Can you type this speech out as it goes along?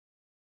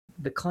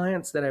the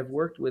clients that I've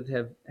worked with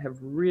have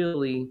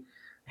really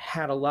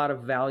had a lot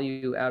of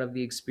value out of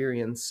the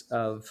experience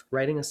of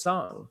writing a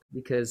song,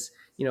 because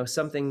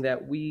something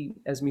that we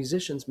as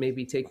musicians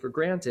maybe take for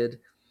granted,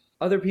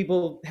 other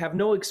people have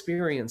no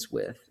experience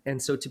with.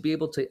 And so to be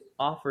able to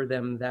offer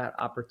them that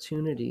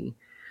opportunity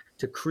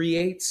to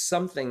create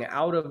something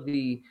out of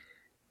the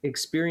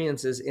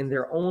experiences in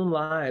their own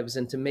lives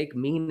and to make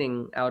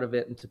meaning out of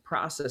it and to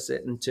process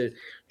it and to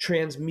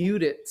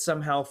transmute it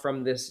somehow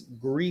from this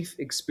grief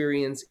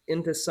experience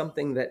into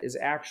something that is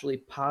actually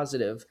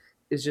positive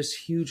is just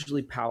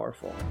hugely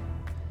powerful.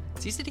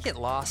 It's easy to get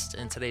lost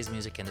in today's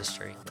music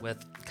industry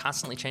with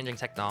constantly changing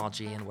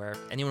technology and where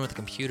anyone with a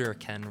computer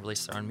can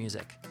release their own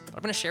music. But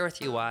I'm going to share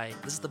with you why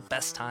this is the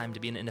best time to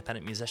be an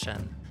independent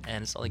musician,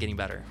 and it's only getting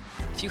better.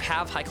 If you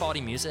have high quality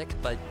music,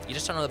 but you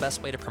just don't know the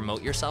best way to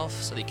promote yourself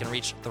so that you can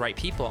reach the right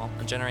people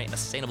and generate a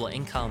sustainable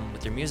income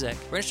with your music,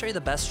 we're going to show you the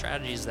best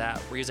strategies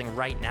that we're using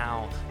right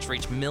now to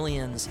reach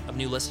millions of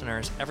new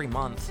listeners every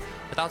month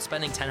without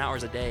spending 10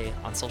 hours a day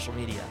on social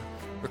media.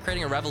 We're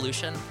creating a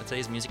revolution in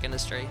today's music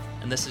industry,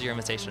 and this is your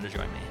invitation to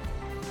join me.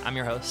 I'm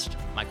your host,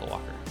 Michael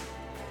Walker.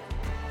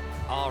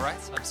 All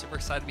right, so I'm super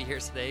excited to be here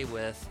today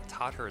with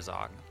Todd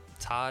Herzog.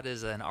 Todd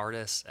is an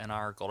artist in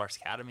our Gold Arts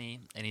Academy,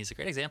 and he's a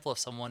great example of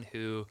someone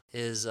who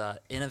is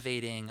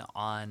innovating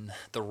on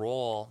the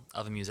role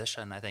of a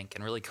musician, I think,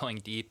 and really going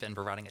deep and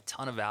providing a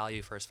ton of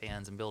value for his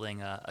fans and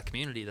building a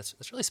community that's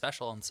really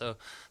special. And so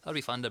that would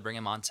be fun to bring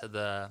him onto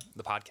the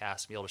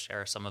podcast and be able to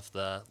share some of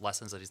the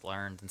lessons that he's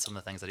learned and some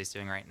of the things that he's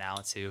doing right now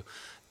to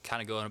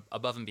kind of go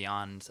above and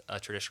beyond a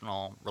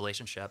traditional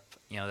relationship,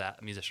 that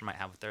a musician might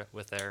have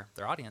with their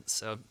audience.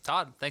 So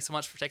Todd, thanks so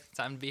much for taking the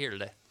time to be here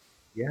today.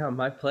 Yeah,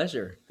 my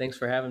pleasure. Thanks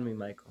for having me,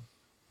 Michael.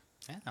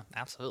 Yeah,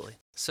 absolutely.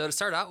 So to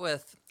start out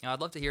with, I'd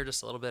love to hear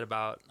just a little bit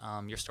about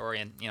your story,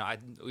 and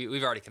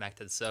we've already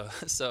connected. So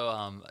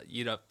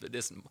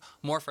this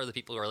more for the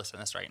people who are listening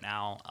to this right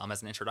now.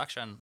 As an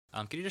introduction,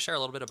 could you just share a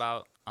little bit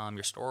about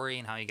your story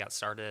and how you got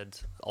started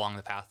along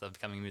the path of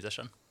becoming a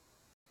musician?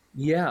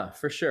 Yeah,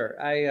 for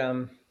sure.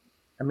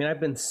 I've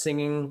been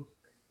singing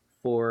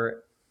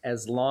for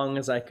as long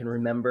as I can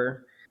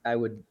remember. I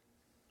would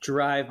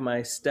drive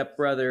my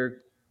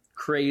stepbrother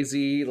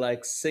crazy,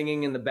 like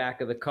singing in the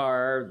back of the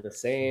car, the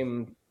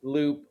same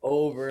loop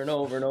over and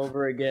over and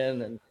over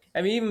again.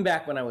 And even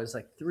back when I was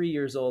like 3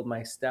 years old, my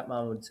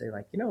stepmom would say,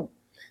 like,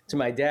 to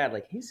my dad,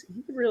 like, he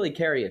could really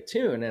carry a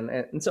tune.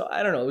 And so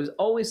I don't know, it was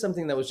always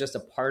something that was just a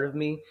part of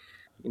me,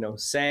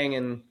 sang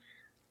in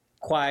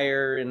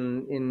choir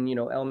in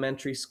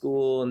elementary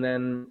school, and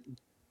then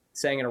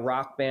sang in a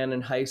rock band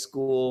in high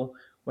school.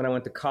 When I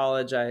went to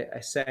college,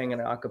 I sang in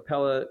an a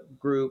cappella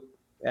group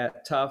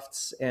at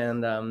Tufts,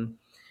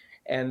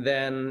 and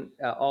then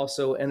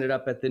also ended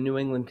up at the New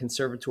England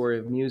Conservatory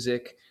of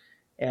Music.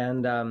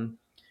 And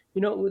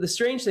the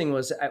strange thing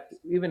was,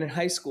 even in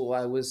high school,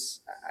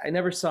 I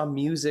never saw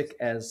music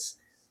as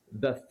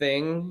the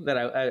thing that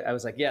I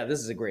was like, yeah, this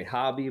is a great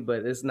hobby,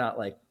 but it's not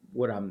like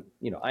what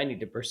I need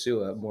to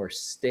pursue a more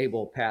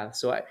stable path.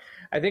 So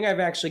I think I've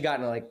actually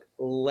gotten like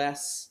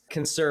less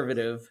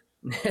conservative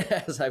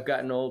as I've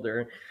gotten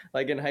older.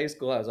 Like in high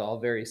school, I was all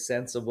very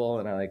sensible,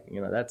 and I like,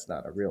 that's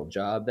not a real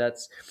job.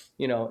 That's,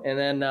 and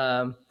then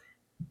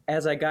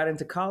as I got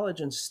into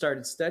college and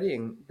started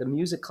studying, the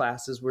music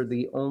classes were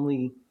the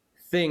only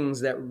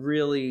things that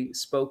really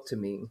spoke to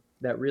me,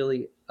 that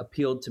really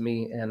appealed to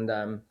me.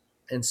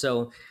 And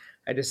so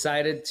I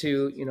decided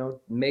to,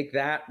 make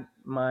that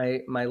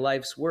my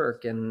life's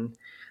work. And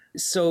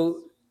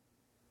so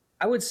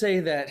I would say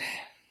that,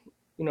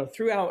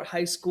 throughout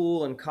high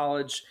school and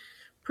college,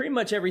 pretty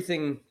much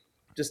everything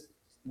just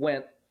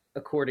went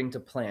according to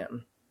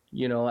plan.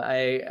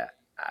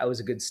 I was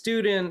a good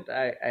student.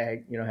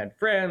 I had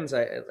friends.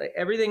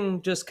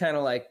 Everything just kind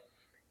of like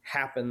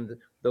happened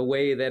the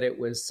way that it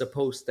was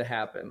supposed to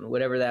happen,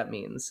 whatever that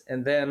means.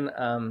 And then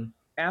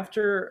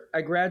after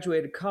I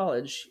graduated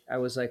college, I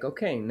was like,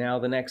 okay, now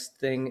the next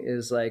thing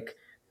is like,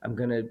 I'm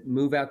going to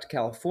move out to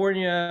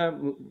California.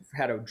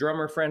 Had a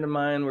drummer friend of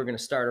mine. We're going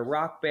to start a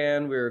rock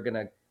band. We were going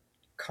to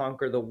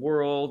conquer the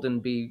world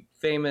and be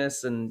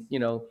famous and,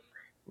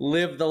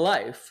 live the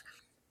life.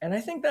 And I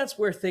think that's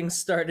where things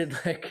started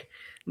like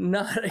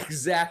not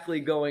exactly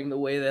going the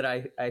way that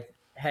I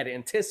had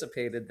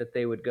anticipated that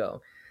they would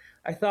go.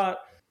 I thought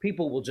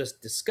people will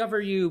just discover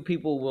you.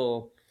 People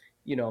will,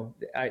 you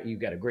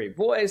got a great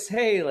voice.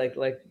 Hey,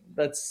 like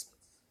that's,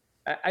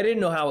 I didn't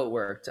know how it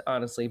worked,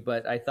 honestly,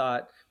 but I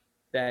thought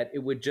that it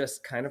would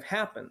just kind of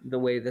happen the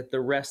way that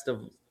the rest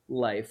of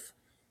life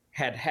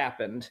had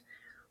happened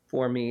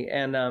for me.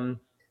 And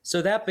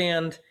so that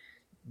band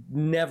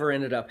never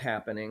ended up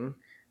happening.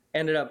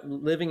 Ended up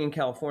living in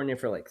California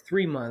for like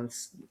 3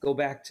 months, go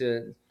back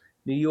to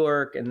New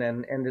York, and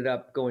then ended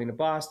up going to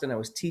Boston. I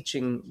was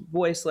teaching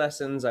voice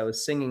lessons. I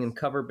was singing in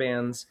cover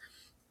bands.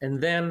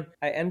 And then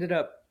I ended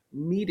up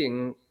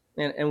meeting,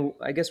 and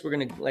I guess we're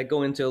going to like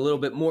go into a little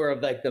bit more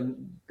of like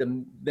than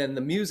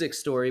the music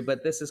story,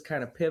 but this is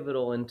kind of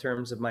pivotal in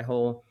terms of my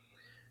whole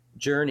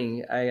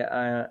journey.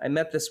 I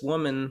met this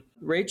woman,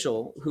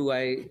 Rachel, who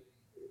I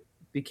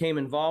became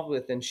involved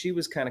with, and she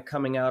was kind of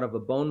coming out of a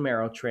bone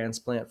marrow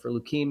transplant for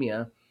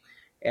leukemia.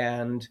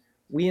 And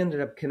we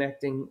ended up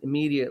connecting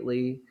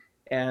immediately,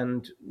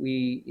 and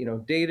we,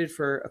 dated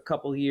for a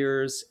couple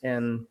years,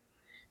 and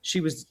she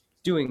was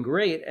doing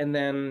great. And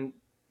then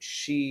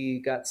she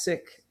got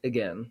sick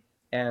again.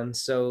 And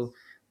so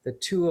the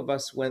two of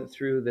us went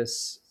through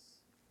this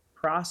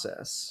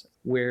process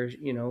where,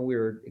 we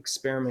were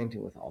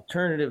experimenting with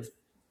alternative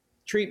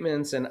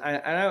treatments. And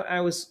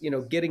I was,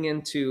 getting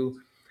into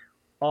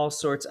all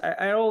sorts.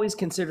 I always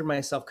considered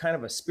myself kind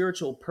of a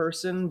spiritual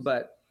person,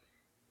 but,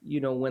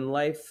 when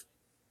life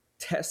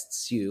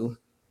tests you,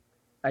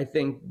 I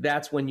think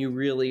that's when you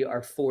really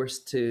are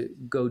forced to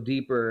go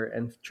deeper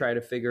and try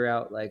to figure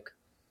out, like,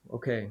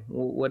 okay,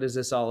 well, what is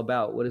this all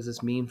about? What does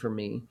this mean for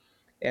me?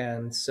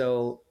 And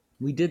so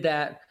we did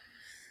that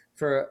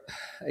for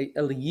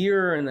a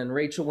year, and then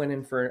Rachel went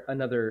in for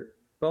another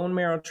bone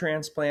marrow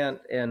transplant,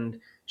 and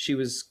she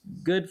was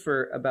good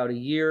for about a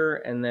year.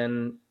 And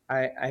then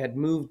I had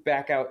moved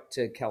back out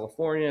to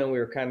California. We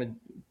were kind of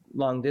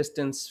long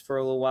distance for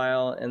a little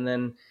while, and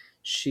then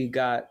she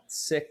got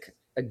sick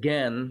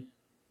again.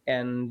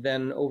 And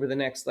then over the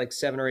next like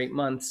 7 or 8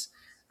 months,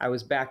 I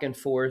was back and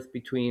forth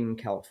between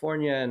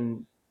California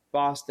and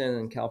Boston,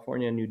 and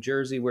California and New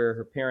Jersey, where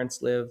her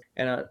parents live.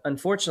 And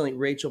unfortunately,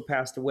 Rachel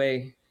passed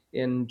away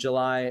in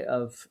July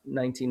of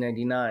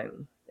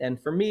 1999. And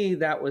for me,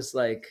 that was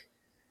like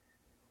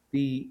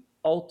the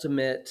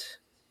ultimate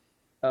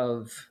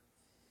of,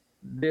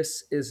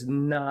 this is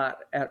not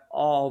at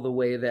all the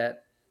way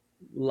that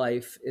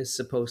life is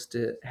supposed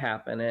to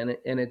happen.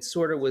 And it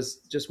sort of was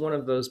just one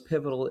of those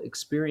pivotal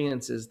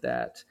experiences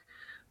that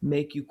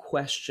make you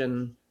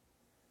question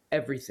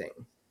everything.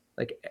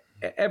 Like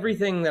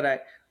everything that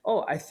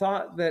I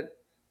thought that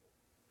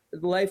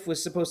life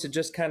was supposed to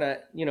just kind of,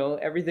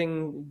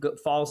 everything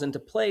falls into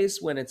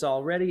place when it's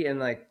all ready. And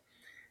like,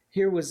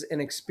 here was an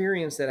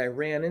experience that I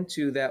ran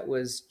into that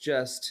was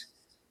just,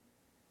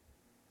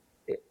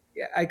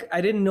 I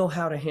didn't know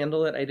how to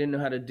handle it. I didn't know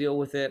how to deal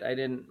with it. I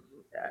didn't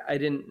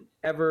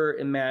ever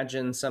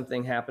imagine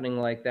something happening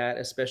like that,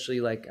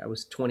 especially like I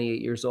was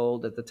 28 years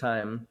old at the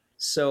time.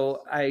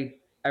 So I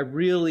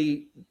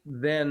really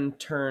then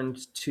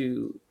turned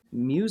to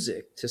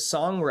music, to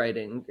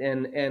songwriting,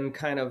 and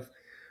kind of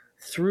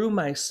threw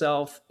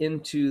myself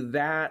into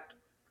that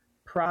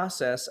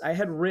process. I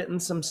had written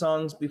some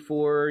songs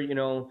before,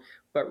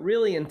 but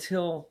really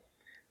until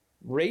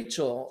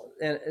Rachel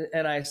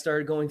and I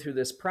started going through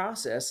this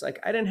process, like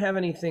I didn't have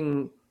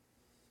anything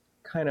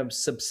kind of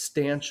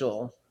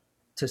substantial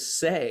to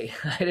say.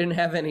 I didn't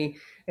have any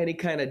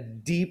kind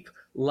of deep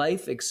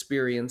life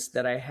experience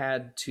that I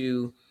had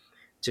to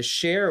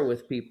share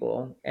with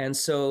people. And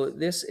so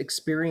this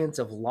experience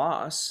of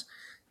loss,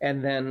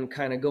 and then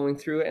kind of going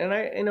through it,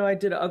 and I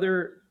did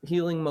other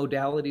healing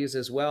modalities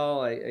as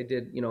well. I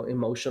did,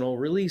 emotional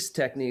release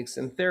techniques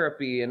and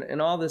therapy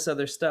and all this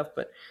other stuff,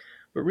 but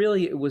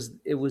really it was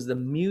the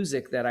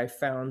music that I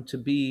found to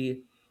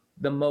be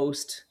the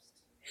most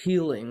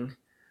healing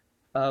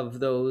of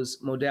those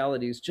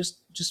modalities,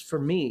 just for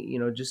me.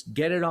 Just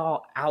get it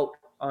all out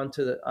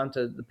onto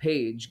the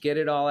page, get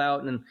it all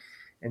out,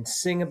 and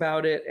sing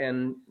about it.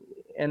 And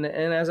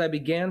as I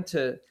began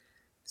to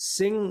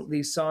sing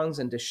these songs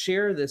and to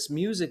share this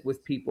music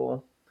with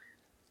people,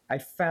 I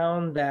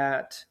found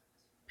that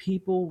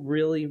people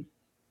really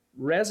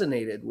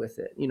resonated with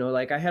it.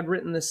 Like I had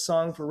written this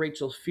song for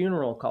Rachel's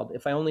funeral called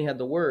If I Only Had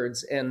the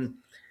Words, and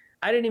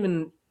I didn't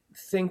even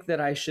think that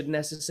I should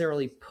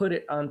necessarily put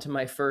it onto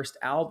my first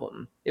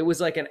album. It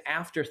was like an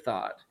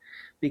afterthought,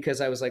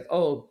 because I was like,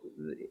 oh,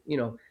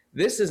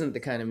 this isn't the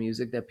kind of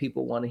music that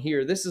people want to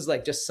hear. This is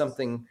like just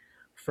something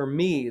for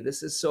me.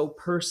 This is so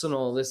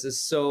personal. This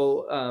is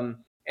so,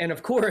 and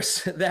of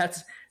course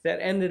that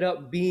ended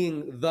up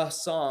being the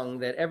song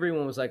that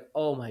everyone was like,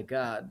 oh my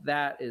God,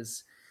 that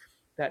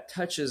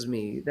touches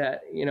me.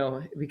 That,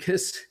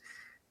 because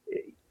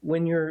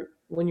when you're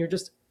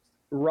just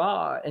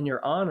raw and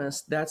you're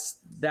honest,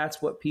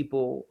 that's what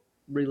people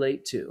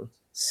relate to.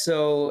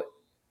 So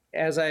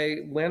as I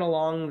went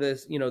along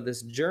this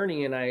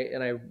journey, and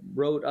I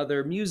wrote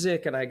other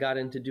music, and I got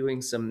into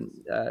doing some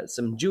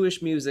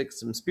Jewish music,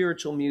 some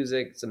spiritual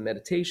music, some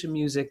meditation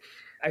music,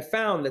 I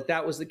found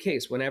that was the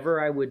case. Whenever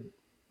I would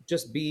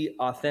just be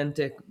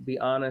authentic, be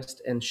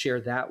honest, and share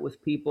that with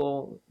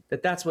people,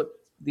 that's what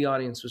the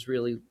audience was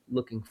really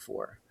looking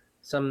for.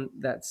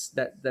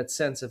 That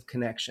sense of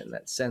connection,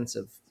 that sense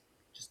of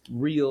just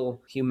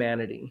real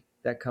humanity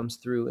that comes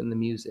through in the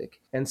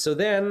music. And so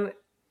then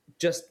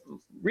just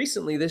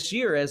recently this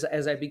year, as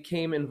I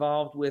became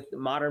involved with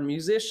Modern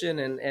Musician,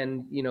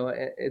 and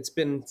it's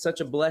been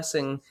such a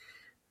blessing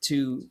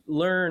to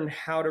learn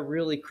how to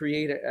really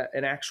create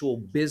an actual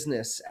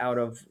business out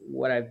of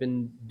what I've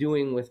been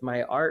doing with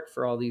my art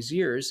for all these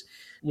years.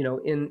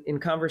 In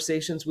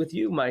conversations with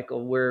you,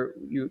 Michael, where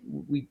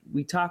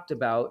we talked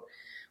about,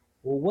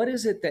 well, what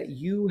is it that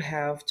you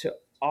have to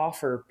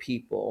offer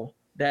people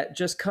that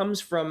just comes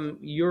from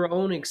your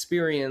own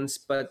experience,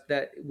 but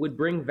that would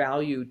bring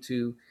value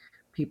to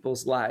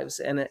people's lives.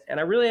 And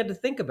I really had to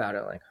think about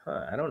it, like,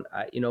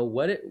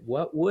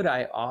 what would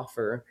I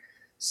offer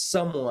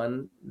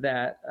someone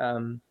that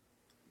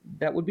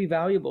would be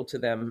valuable to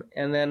them?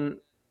 And then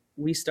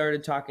we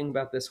started talking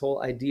about this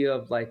whole idea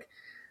of like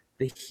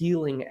the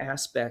healing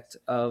aspect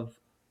of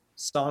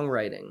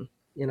songwriting.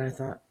 And I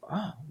thought,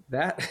 oh,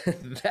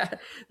 that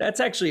that's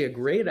actually a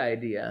great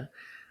idea,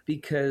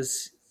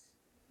 because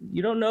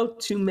you don't know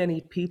too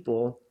many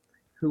people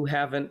who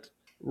haven't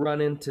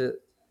run into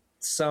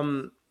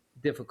some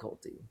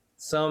difficulty,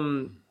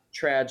 some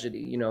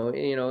tragedy.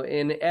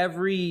 In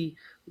every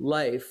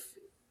life,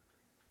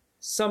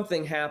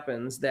 something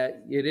happens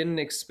that you didn't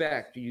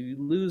expect. You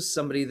lose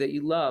somebody that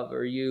you love,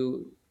 or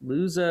you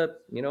lose a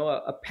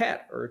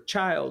pet or a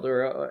child,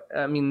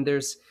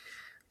 there's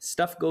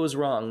stuff goes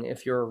wrong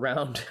if you're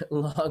around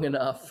long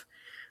enough,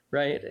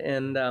 right?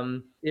 And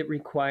it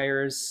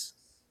requires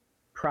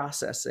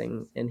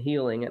processing and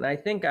healing. And I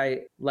think,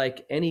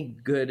 like any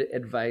good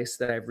advice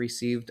that I've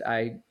received,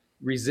 I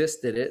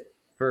resisted it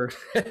for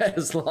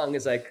as long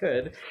as I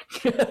could.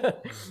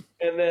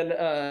 And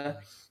then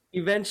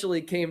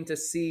eventually came to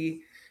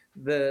see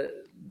the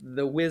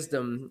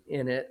wisdom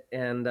in it.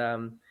 And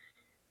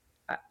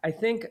I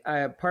think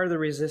part of the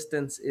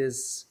resistance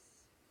is,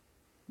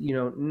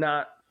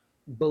 not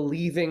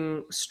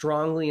believing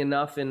strongly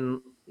enough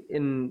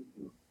in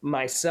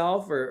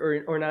myself,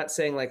 or not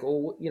saying like,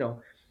 oh,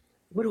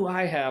 what do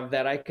I have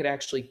that I could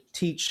actually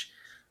teach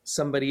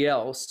somebody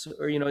else?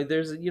 Or,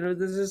 there's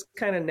this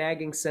kind of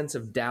nagging sense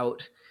of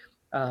doubt,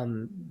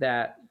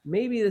 that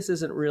maybe this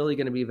isn't really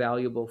going to be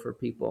valuable for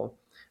people.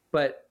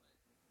 But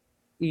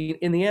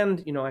in the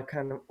end, I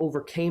kind of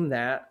overcame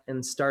that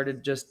and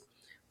started just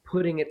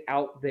putting it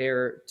out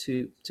there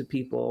to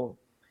people.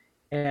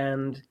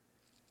 And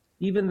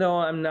even though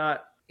I'm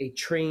not a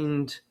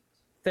trained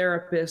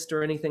therapist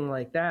or anything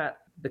like that,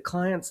 the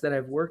clients that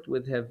I've worked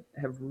with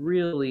have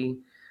really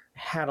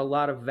had a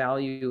lot of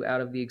value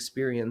out of the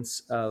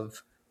experience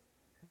of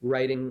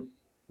writing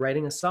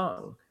a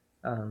song,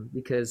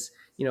 because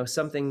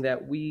something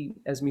that we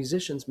as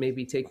musicians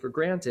maybe take for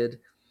granted,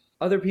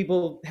 other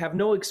people have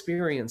no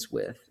experience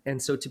with.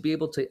 And so to be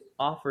able to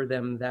offer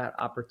them that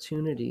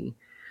opportunity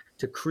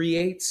to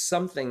create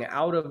something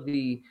out of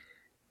the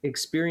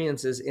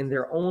experiences in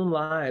their own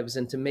lives,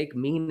 and to make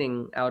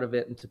meaning out of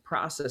it, and to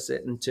process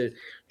it, and to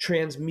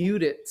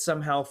transmute it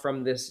somehow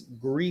from this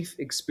grief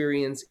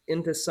experience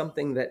into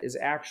something that is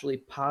actually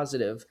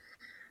positive,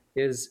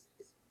 is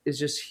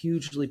just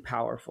hugely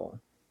powerful.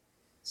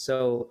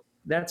 So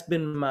that's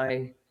been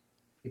my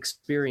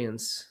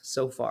experience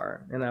so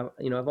far. And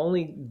I've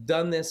only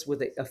done this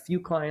with a few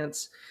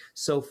clients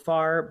so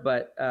far,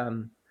 but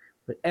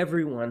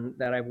everyone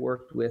that I've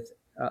worked with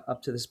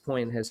up to this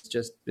point has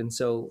just been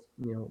so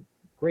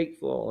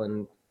grateful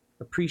and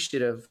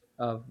appreciative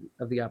of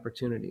the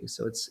opportunity.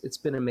 So it's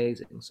been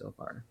amazing so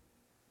far.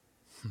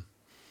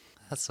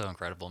 That's so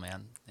incredible,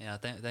 man. Yeah,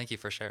 thank you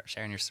for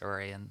sharing your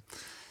story, and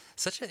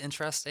such an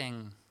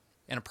interesting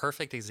and a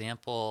perfect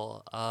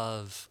example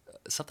of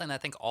something I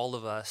think all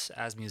of us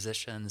as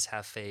musicians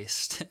have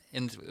faced.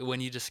 And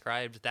when you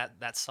described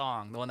that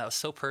song, the one that was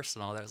so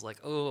personal, that was like,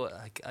 oh,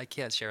 I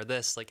can't share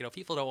this. Like,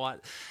 people don't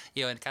want,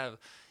 and kind of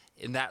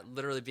in that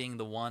literally being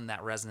the one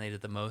that resonated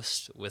the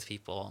most with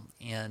people.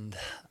 And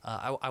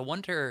I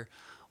wonder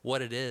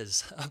what it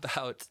is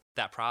about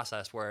that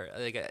process where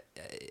like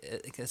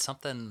it's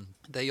something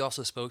that you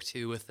also spoke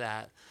to with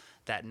that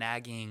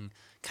nagging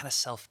kind of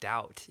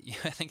self-doubt.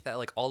 I think that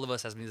like all of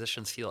us as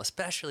musicians feel,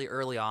 especially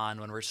early on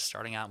when we're just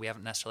starting out, we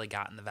haven't necessarily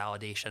gotten the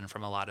validation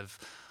from a lot of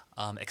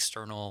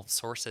external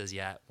sources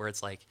yet, where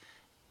it's like,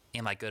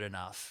 am I good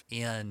enough?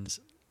 And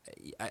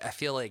I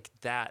feel like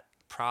that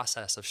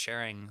process of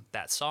sharing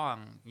that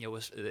song,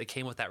 it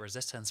came with that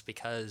resistance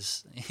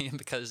because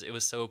because it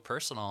was so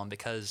personal, and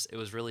because it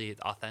was really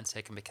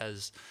authentic, and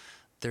because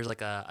there's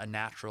like a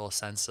natural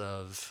sense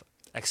of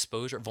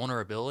exposure,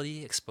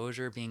 vulnerability,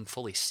 exposure, being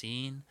fully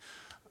seen,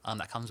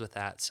 that comes with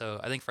that.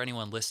 So I think for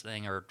anyone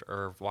listening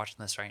or watching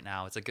this right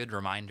now, it's a good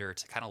reminder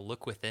to kind of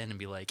look within and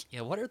be like,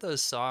 what are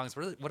those songs?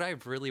 What do I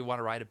really want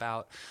to write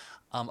about?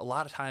 A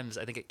lot of times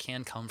I think it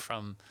can come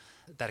from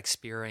that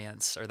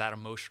experience, or that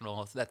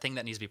emotional, that thing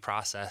that needs to be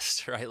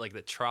processed, right? Like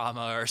the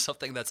trauma or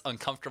something that's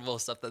uncomfortable,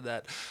 something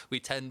that we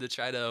tend to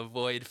try to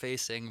avoid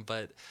facing.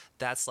 But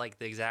that's like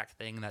the exact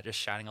thing that just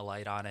shining a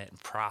light on it and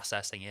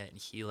processing it and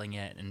healing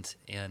it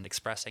and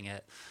expressing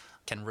it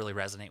can really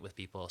resonate with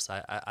people.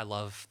 So I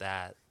love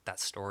that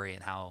story,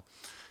 and how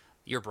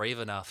you're brave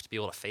enough to be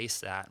able to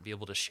face that and be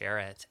able to share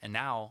it. And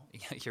now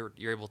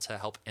you're able to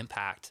help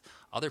impact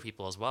other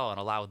people as well, and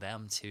allow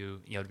them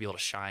to, to be able to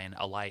shine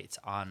a light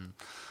on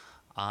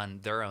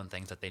their own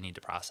things that they need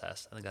to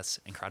process. I think that's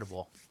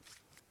incredible.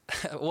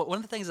 One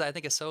of the things that I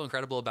think is so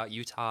incredible about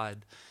you,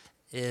 Todd,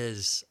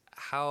 is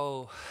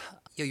how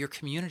your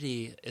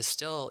community is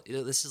still,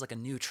 this is like a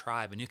new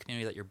tribe, a new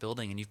community that you're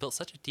building, and you've built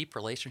such a deep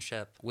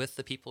relationship with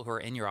the people who are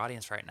in your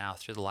audience right now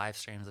through the live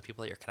streams, the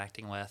people that you're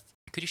connecting with.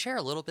 Could you share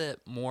a little bit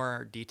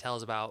more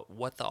details about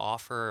what the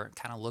offer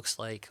kind of looks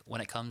like when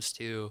it comes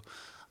to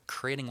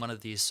creating one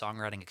of these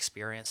songwriting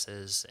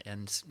experiences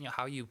and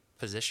how you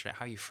position it,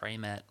 how you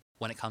frame it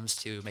when it comes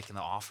to making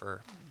the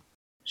offer.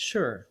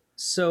 Sure.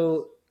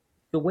 So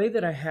the way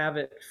that I have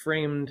it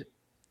framed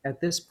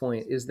at this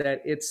point is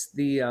that it's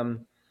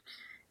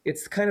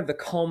kind of the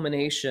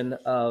culmination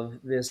of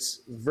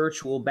this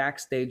virtual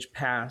backstage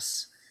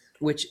pass,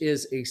 which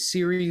is a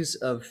series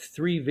of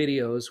 3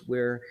 videos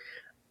where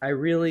I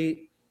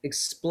really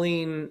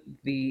explain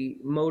the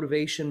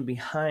motivation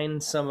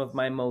behind some of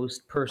my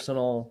most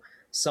personal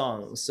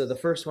songs. So the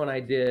first one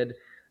I did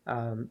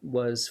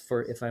was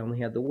for If I Only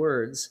Had the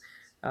Words.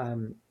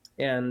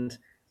 And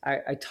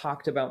I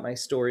talked about my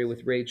story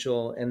with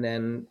Rachel and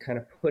then kind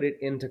of put it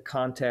into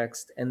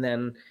context and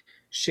then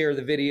share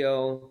the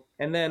video.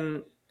 And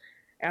then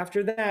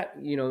after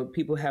that,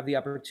 people have the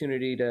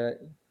opportunity to,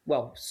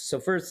 well, so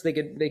first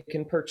they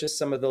can purchase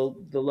some of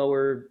the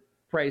lower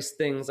price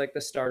things like the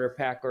starter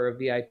pack or a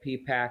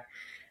VIP pack.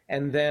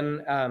 And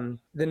then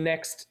the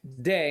next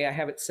day, I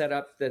have it set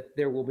up that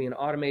there will be an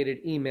automated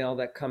email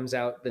that comes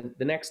out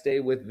the next day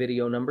with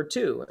video number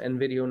 2. And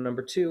video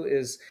number 2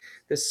 is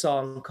this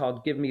song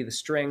called Give Me the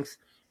Strength,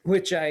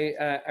 which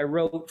I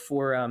wrote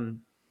for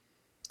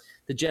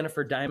the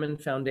Jennifer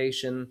Diamond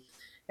Foundation.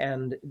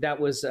 And that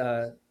was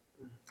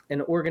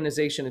an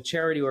organization, a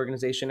charity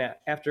organization.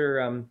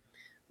 After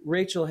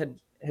Rachel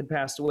had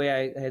passed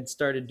away, I had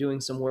started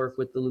doing some work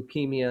with the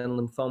Leukemia and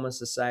Lymphoma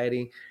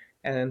Society,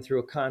 and then through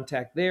a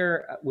contact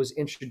there, was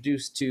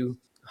introduced to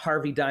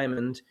Harvey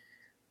Diamond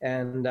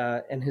and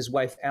his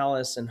wife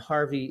Alice. And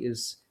Harvey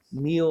is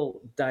Neil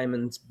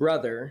Diamond's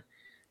brother.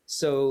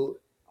 So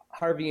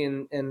Harvey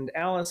and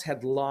Alice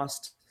had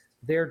lost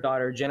their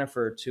daughter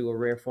Jennifer to a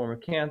rare form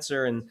of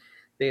cancer, and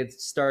they had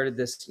started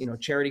this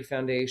charity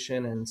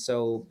foundation, and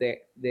so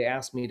they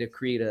asked me to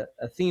create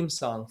a theme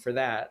song for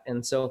that.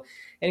 And so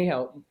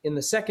anyhow, in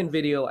the second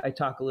video, I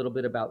talk a little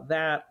bit about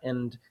that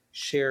and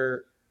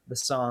share the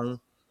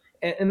song,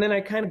 and then I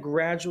kind of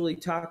gradually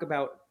talk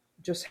about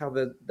just how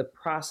the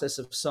process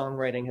of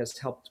songwriting has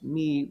helped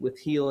me with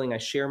healing. I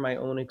share my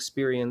own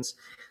experience.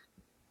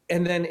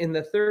 And then in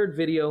the third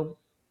video,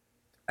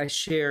 I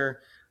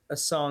share a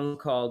song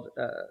called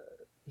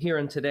Here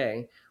and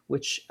Today,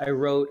 which I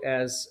wrote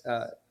as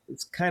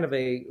it's kind of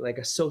a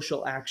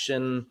social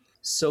action,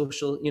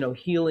 social,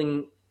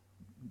 healing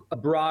a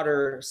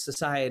broader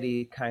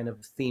society kind of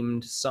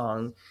themed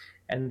song.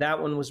 And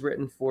that one was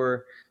written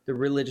for the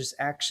Religious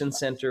Action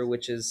Center,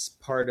 which is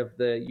part of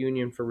the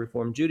Union for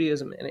Reform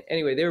Judaism. And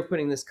anyway, they were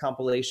putting this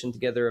compilation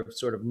together of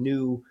sort of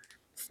new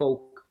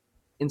folk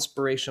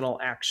inspirational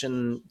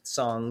action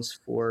songs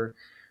for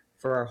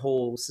our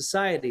whole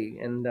society.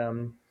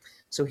 And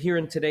so Here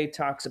and Today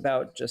talks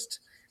about just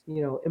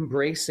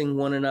embracing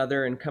one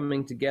another and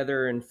coming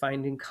together and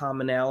finding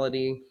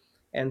commonality.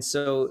 And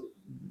so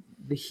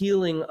the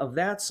healing of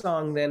that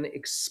song then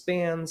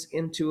expands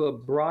into a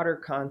broader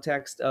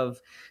context of,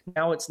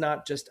 now it's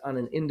not just on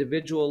an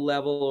individual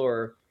level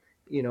or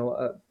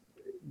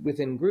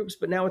within groups,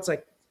 but now it's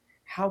like,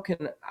 how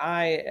can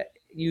I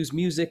use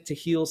music to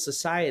heal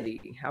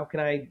society? How can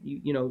I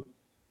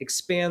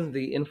expand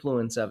the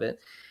influence of it?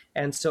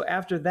 And so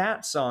after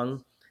that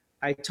song,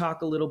 I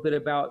talk a little bit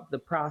about the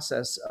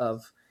process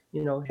of,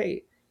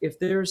 hey, if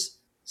there's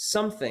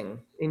something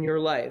in your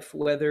life,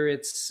 whether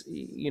it's,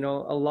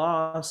 a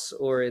loss,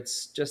 or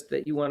it's just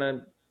that you want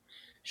to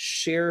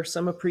share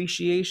some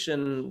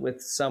appreciation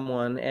with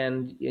someone,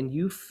 and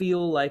you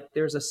feel like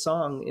there's a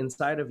song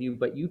inside of you,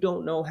 but you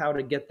don't know how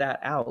to get that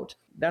out.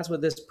 That's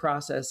what this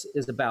process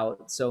is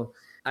about. So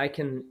I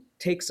can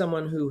take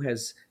someone who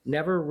has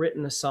never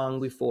written a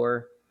song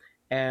before,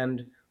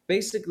 and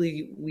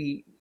basically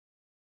we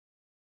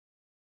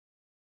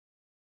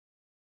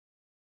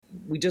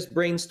just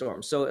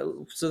brainstorm.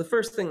 So the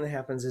first thing that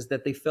happens is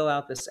that they fill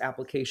out this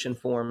application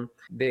form.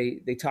 They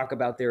talk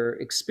about their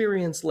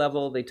experience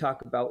level. They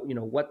talk about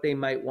what they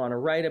might want to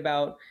write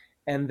about,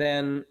 and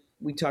then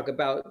we talk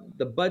about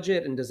the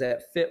budget and does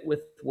that fit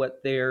with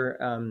what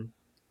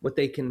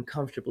they can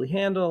comfortably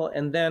handle.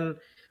 And then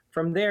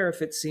from there,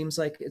 if it seems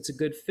like it's a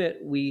good fit,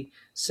 we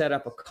set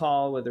up a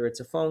call, whether it's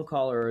a phone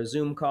call or a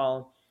Zoom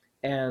call,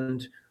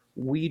 and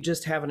we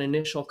just have an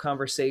initial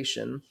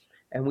conversation,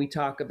 and we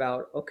talk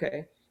about,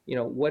 okay,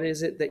 what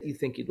is it that you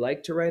think you'd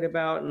like to write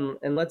about?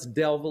 And let's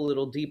delve a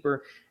little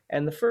deeper.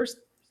 And the first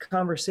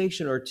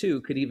conversation or two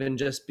could even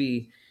just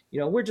be,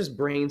 we're just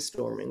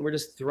brainstorming. We're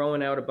just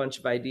throwing out a bunch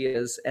of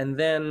ideas. And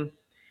then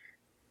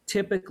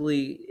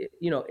typically,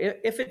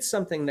 if it's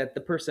something that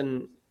the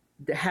person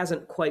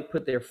hasn't quite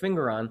put their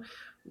finger on,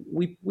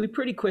 we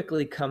pretty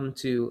quickly come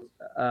to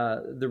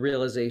the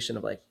realization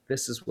of like,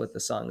 this is what the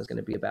song is going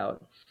to be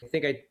about. I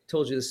think I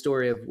told you the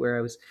story of where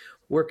I was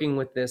working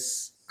with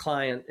this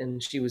client,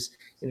 and she was,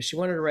 she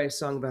wanted to write a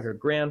song about her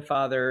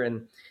grandfather,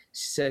 and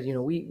she said,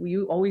 we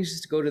always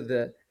used to go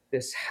to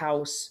this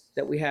house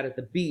that we had at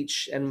the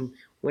beach, and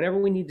whenever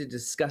we needed to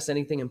discuss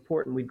anything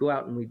important, we'd go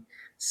out and we'd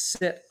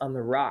sit on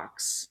the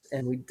rocks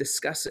and we'd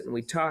discuss it and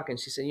we'd talk. And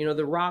she said,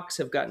 the rocks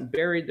have gotten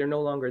buried, they're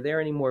no longer there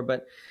anymore,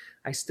 but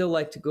I still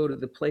like to go to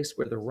the place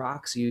where the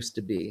rocks used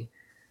to be.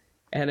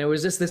 And it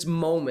was just this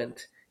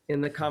moment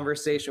in the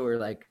conversation where we're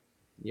like,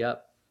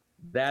 yep,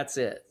 that's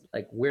it.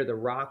 Like where the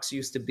rocks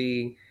used to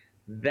be,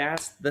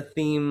 that's the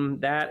theme,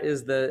 that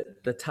is the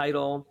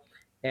title.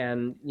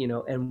 And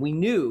and we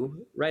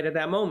knew right at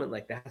that moment,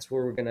 like that's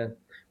where we're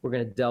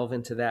gonna delve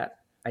into that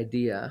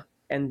idea.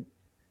 And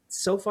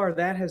so far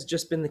that has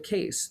just been the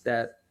case,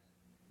 that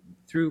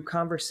through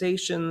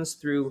conversations,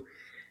 through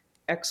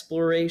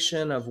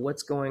exploration of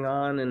what's going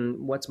on and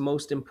what's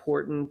most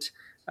important,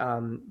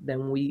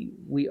 then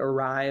we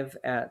arrive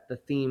at the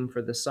theme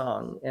for the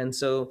song. And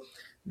so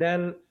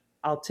then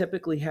I'll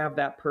typically have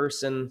that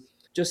person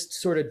just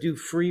sort of do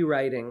free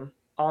writing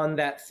on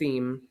that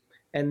theme,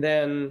 and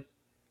then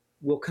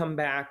we'll come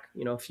back,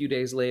 a few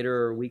days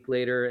later or a week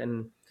later,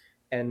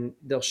 and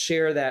they'll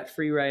share that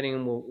free writing,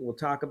 and we'll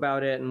talk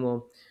about it, and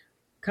we'll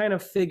kind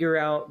of figure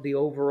out the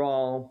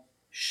overall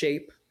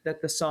shape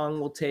that the song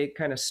will take,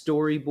 kind of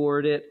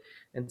storyboard it,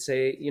 and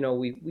say,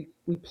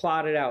 we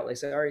plot it out. They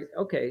say, all right,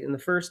 okay, in the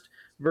first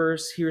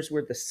verse, here's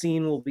where the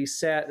scene will be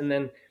set, and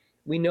then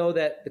we know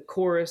that the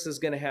chorus is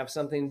going to have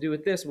something to do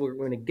with this. We're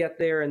going to get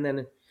there, and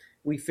then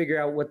we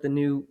figure out what the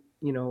new,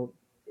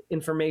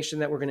 information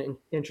that we're going to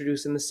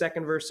introduce in the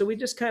second verse. So we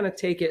just kind of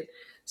take it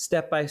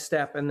step by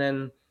step, and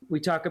then we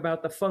talk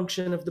about the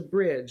function of the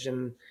bridge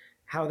and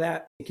how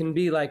that can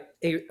be like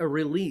a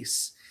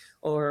release,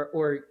 or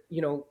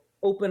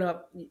open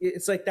up.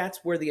 It's like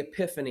that's where the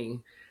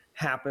epiphany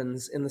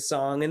happens in the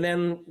song. And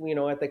then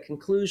at the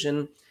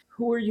conclusion,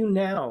 who are you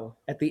now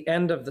at the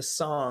end of the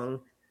song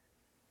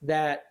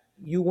that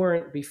you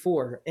weren't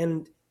before?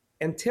 And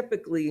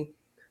typically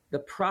the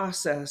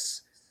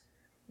process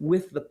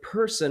with the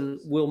person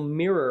will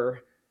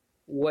mirror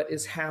what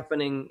is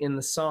happening in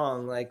the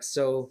song. Like,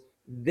 so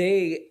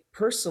they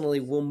personally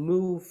will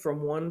move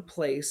from one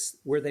place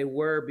where they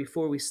were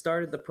before we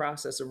started the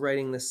process of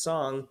writing this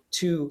song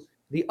to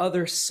the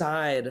other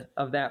side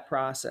of that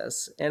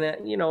process. And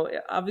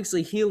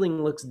obviously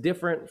healing looks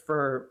different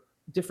for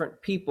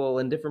different people,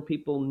 and different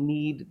people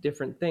need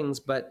different things,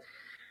 but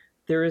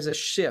there is a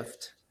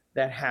shift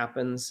that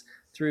happens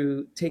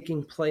through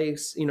taking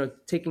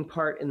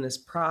part in this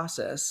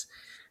process,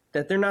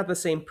 that they're not the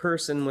same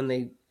person when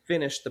they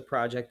finish the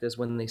project as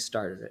when they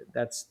started it.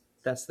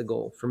 That's the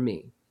goal for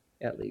me,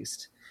 at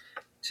least,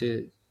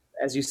 to,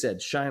 as you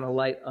said, shine a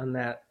light on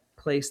that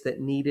place that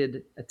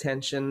needed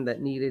attention,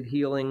 that needed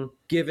healing,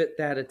 give it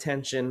that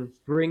attention,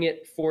 bring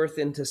it forth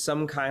into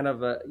some kind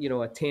of a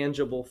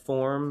tangible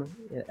form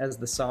as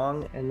the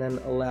song, and then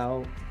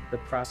allow the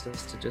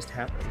process to just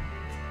happen.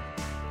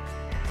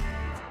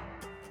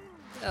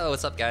 Oh,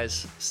 what's up,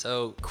 guys?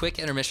 So, quick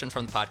intermission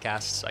from the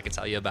podcast so I can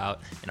tell you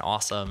about an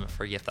awesome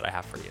free gift that I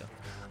have for you.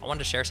 I wanted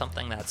to share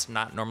something that's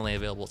not normally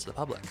available to the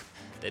public.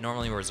 They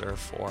normally reserve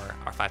for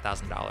our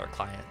 $5,000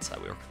 clients that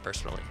we work with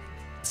personally.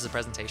 This is a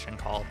presentation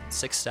called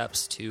 6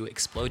 Steps to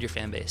Explode Your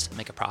Fan Base and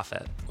Make a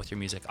Profit with Your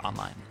Music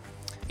Online.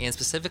 And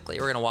specifically,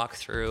 we're going to walk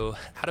through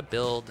how to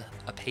build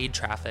a paid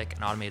traffic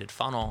and automated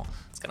funnel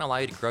that's going to allow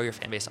you to grow your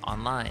fan base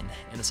online.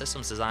 And the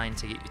system's designed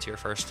to get you to your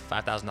first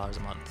 $5,000 a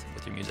month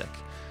with your music.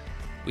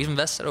 We've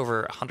invested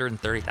over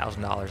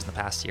 $130,000 in the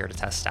past year to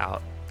test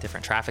out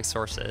different traffic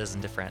sources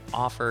and different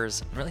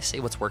offers and really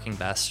see what's working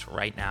best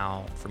right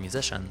now for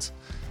musicians.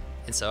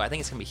 And so I think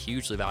it's going to be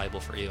hugely valuable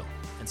for you.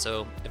 And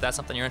so if that's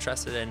something you're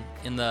interested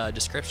in the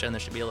description,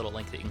 there should be a little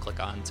link that you can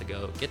click on to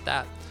go get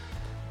that.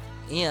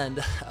 And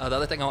the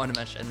other thing I want to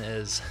mention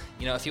is,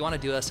 if you want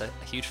to do us a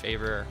huge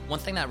favor, one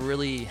thing that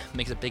really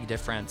makes a big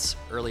difference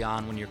early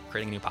on when you're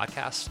creating a new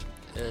podcast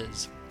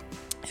is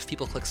if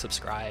people click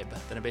subscribe,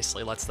 then it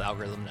basically lets the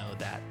algorithm know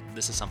that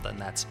this is something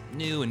that's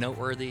new and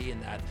noteworthy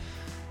and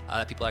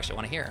that people actually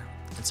want to hear.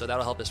 And so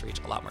that'll help us reach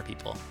a lot more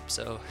people.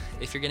 So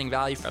if you're getting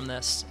value from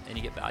this and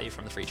you get value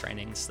from the free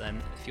trainings,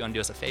 then if you want to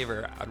do us a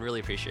favor, I'd really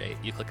appreciate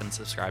you clicking the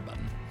subscribe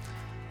button.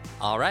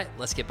 All right,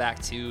 let's get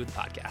back to the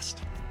podcast.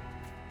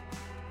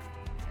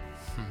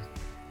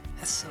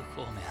 That's so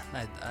cool,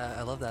 man.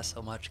 I love that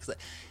so much because,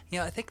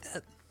 I think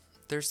that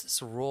there's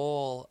this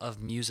role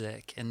of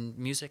music, and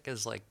music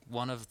is like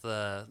one of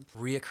the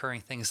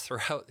reoccurring things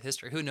throughout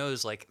history. Who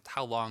knows like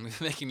how long we've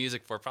been making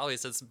music for? Probably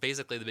since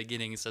basically the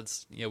beginning,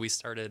 since we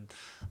started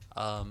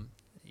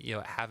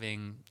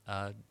having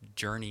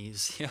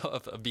journeys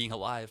of being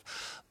alive.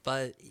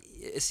 But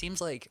it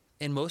seems like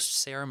in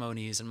most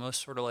ceremonies and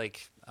most sort of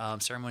like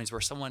ceremonies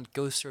where someone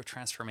goes through a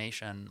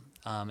transformation,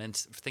 and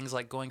things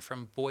like going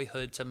from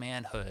boyhood to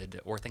manhood,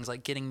 or things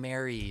like getting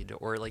married,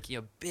 or like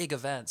big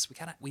events,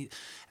 we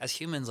as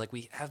humans, like,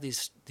 we have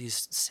these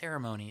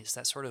ceremonies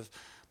that sort of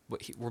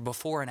were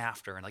before and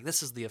after, and like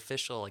this is the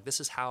official, like this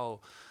is how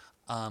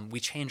we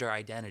change our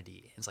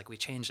identity. It's like we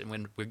change, and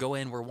when we go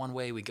in, we're one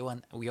way, we go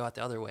out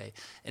the other way.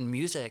 And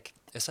music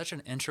is such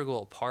an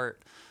integral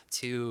part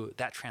to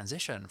that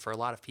transition for a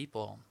lot of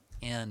people.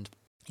 And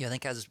I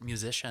think as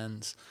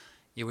musicians,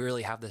 we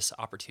really have this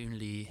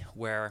opportunity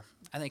where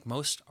I think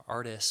most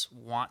artists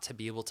want to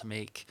be able to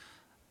make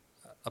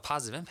a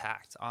positive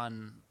impact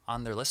on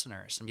their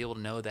listeners and be able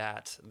to know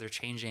that they're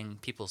changing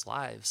people's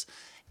lives.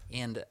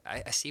 And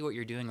I see what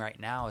you're doing right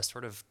now as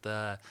sort of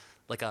the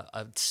like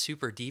a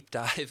super deep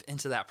dive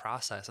into that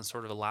process and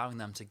sort of allowing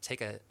them to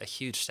take a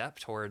huge step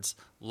towards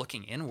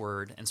looking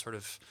inward and sort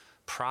of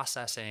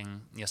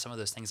processing, some of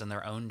those things in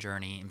their own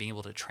journey and being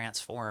able to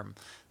transform.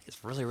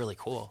 It's really, really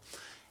cool.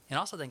 And I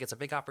also think it's a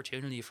big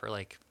opportunity for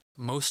like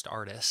most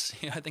artists.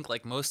 I think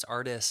like most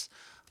artists,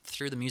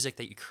 through the music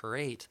that you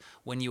create,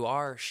 when you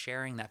are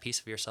sharing that piece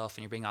of yourself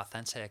and you're being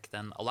authentic,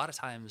 then a lot of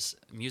times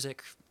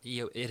music,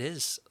 it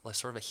is like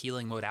sort of a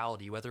healing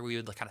modality, whether we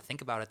would like kind of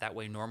think about it that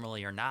way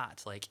normally or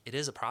not. Like it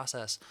is a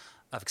process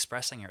of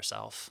expressing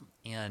yourself.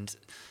 And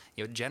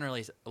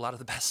generally a lot of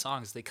the best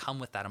songs, they come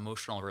with that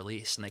emotional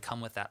release and they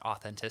come with that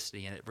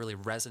authenticity, and it really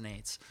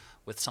resonates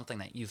with something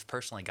that you've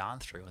personally gone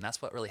through. And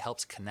that's what really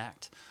helps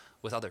connect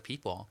with other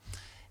people.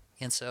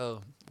 And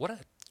so what a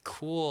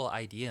cool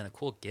idea and a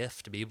cool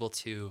gift to be able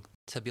to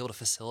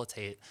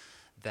facilitate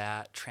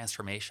that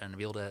transformation, to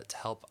be able to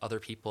help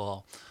other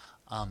people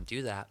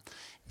do that.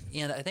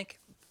 And I think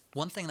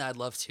one thing that I'd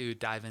love to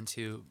dive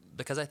into,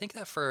 because I think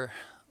that for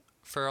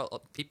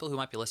people who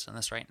might be listening to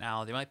this right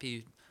now, they might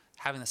be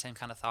having the same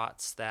kind of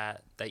thoughts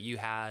that you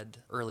had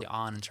early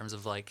on in terms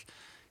of like,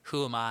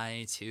 who am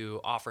I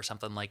to offer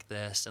something like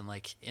this,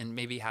 and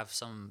maybe have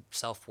some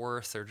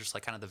self-worth or just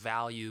like kind of the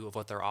value of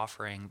what they're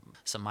offering,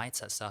 some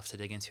mindset stuff to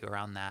dig into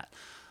around that.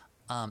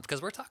 Because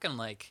we're talking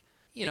like,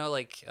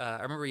 I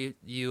remember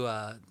you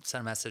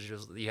sent a message,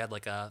 you had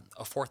like a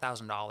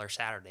 $4,000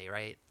 Saturday,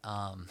 right?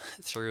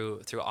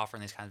 Through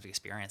offering these kinds of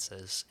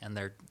experiences, and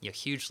they're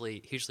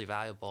hugely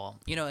valuable.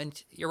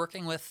 And you're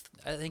working with,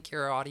 I think,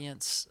 your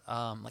audience.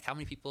 Like how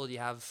many people do you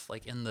have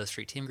like in the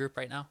Street Team group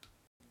right now?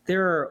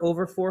 There are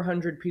over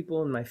 400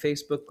 people in my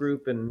Facebook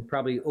group, and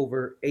probably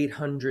over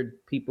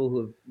 800 people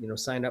who have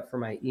signed up for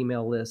my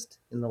email list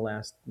in the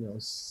last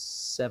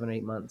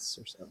 7-8 months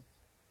or so.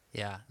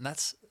 Yeah, and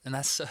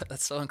that's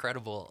so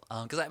incredible.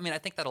 Because I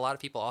think that a lot of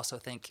people also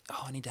think,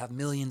 oh, I need to have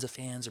millions of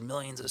fans or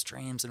millions of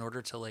streams in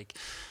order to like,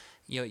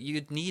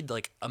 you'd need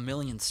like a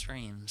million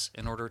streams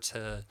in order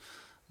to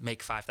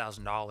make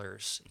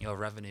 $5,000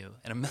 revenue,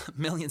 and a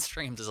million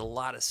streams is a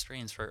lot of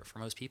streams for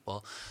most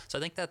people. So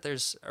I think that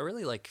there's a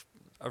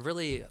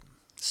really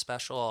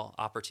special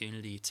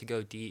opportunity to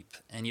go deep,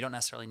 and you don't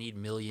necessarily need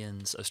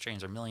millions of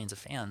streams or millions of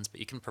fans, but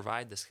you can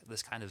provide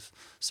this kind of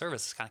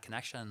service, this kind of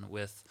connection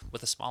with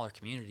a smaller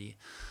community.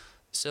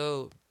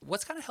 So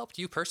what's kind of helped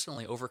you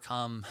personally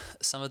overcome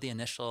some of the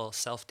initial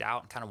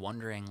self-doubt and kind of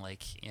wondering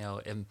like,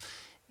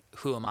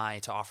 who am I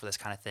to offer this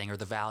kind of thing, or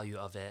the value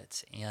of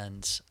it?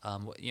 And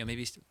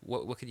maybe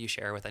what could you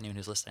share with anyone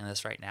who's listening to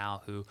this right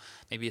now who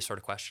maybe is sort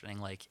of questioning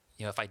like,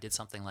 if I did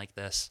something like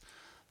this,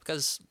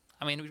 because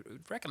we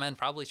would recommend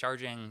probably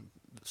charging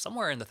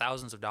somewhere in the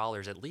thousands of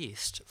dollars at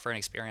least for an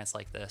experience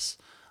like this.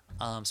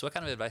 So what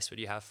kind of advice would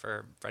you have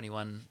for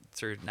anyone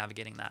through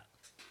navigating that?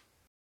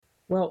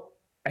 Well,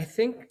 I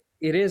think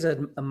it is a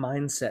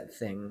mindset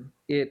thing.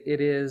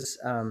 It is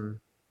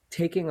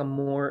taking a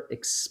more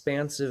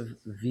expansive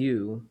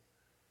view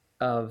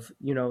of,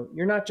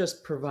 you're not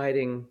just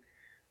providing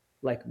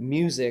like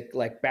music,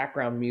 like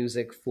background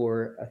music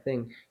for a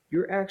thing.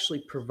 You're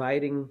actually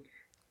providing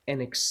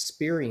an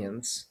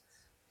experience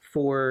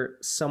for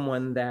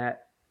someone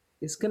that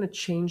is going to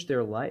change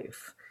their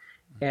life.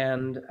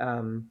 And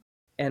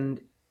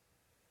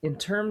in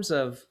terms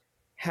of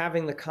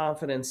having the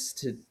confidence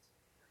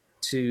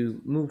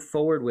to move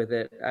forward with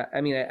it,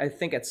 I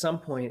think at some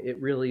point it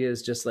really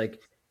is just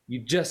like, you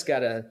just got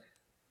to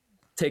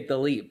take the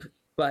leap.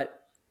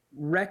 But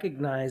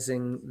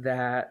recognizing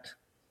that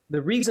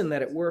the reason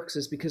that it works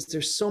is because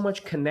there's so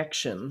much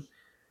connection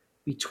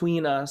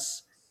between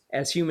us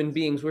as human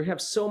beings. We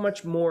have so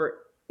much more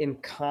in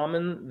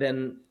common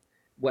than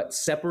what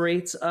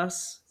separates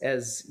us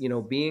as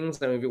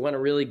beings. If you want to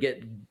really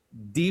get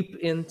deep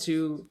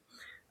into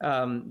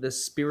the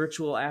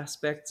spiritual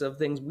aspects of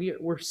things,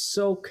 we're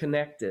so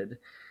connected,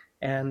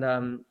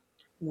 and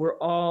we're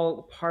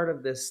all part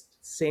of this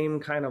same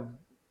kind of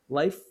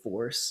life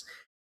force.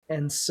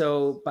 And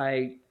so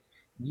by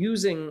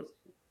using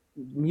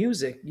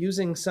music,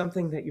 using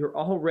something that you're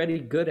already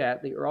good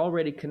at, that you're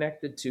already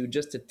connected to,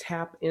 just to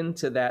tap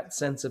into that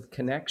sense of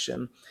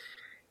connection,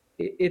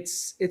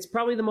 it's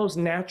probably the most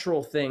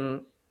natural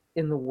thing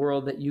in the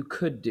world that you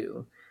could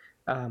do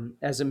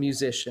as a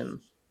musician.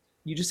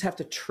 You just have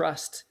to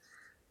trust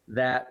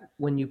that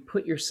when you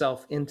put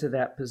yourself into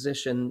that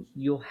position,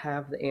 you'll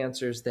have the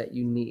answers that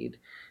you need,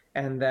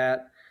 and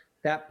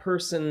that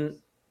person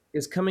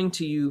is coming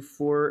to you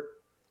for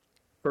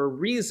a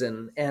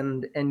reason,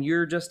 and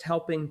you're just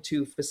helping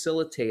to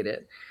facilitate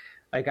it.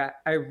 Like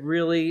I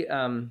really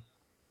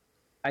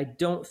I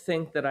don't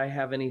think that I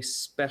have any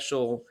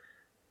special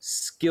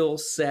skill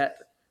set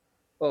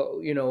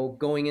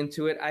going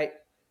into it.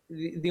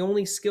 The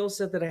only skill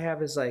set that I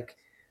have is like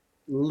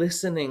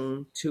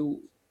listening to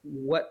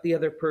what the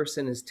other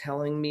person is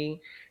telling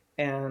me,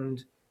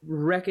 and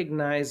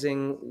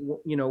recognizing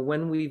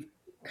when we've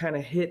kind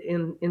of hit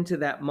into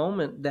that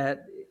moment,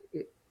 that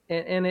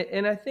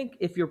and I think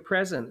if you're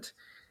present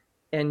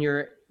and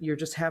you're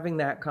just having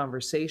that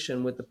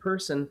conversation with the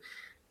person,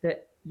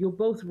 that you'll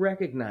both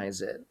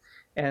recognize it.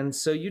 And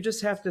so you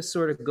just have to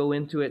sort of go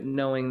into it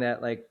knowing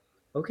that, like,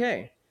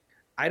 okay,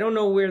 I don't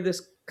know where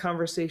this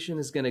conversation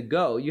is going to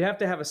go. You have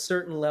to have a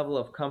certain level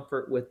of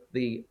comfort with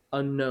the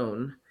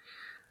unknown,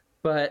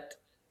 but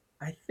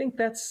I think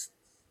that's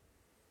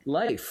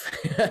life.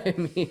 I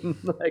mean,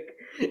 like,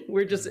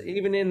 we're just,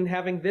 even in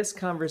having this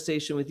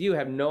conversation with you,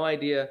 have no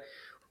idea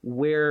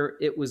where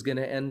it was going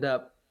to end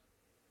up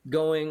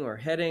going or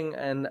heading.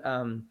 And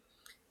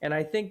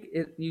I think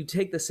you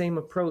take the same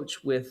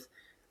approach with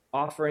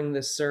offering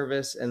this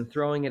service and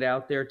throwing it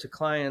out there to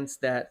clients,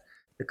 that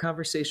the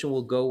conversation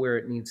will go where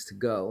it needs to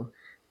go,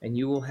 and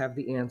you will have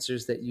the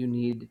answers that you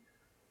need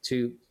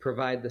to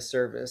provide the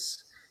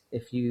service.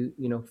 If you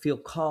feel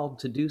called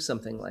to do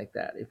something like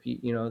that, if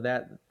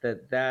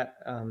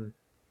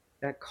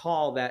that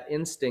call, that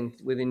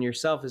instinct within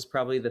yourself is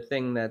probably the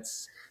thing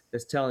that's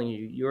telling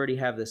you you already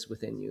have this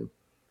within you.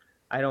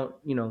 I don't,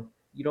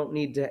 you don't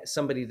need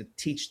somebody to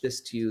teach this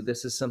to you.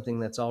 This is something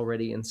that's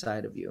already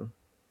inside of you.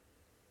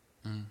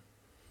 Mm.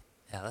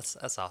 Yeah,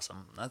 that's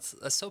awesome. That's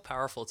so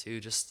powerful too.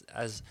 Just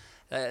as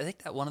I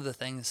think that one of the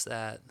things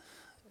that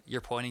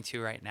you're pointing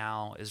to right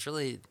now is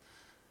really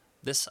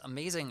this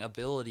amazing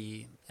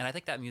ability, and I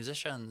think that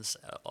musicians,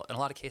 in a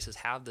lot of cases,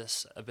 have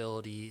this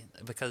ability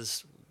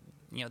because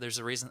there's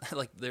a reason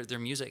like their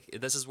music.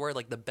 This is where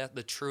like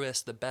the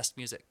truest, the best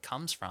music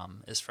comes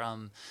from, is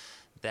from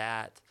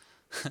that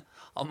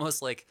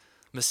almost like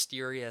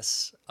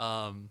mysterious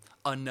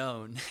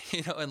unknown,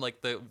 and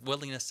like the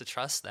willingness to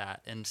trust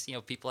that. And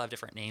people have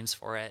different names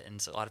for it,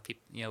 and so a lot of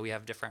people, we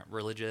have different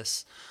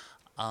religious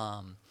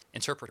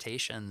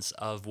interpretations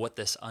of what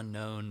this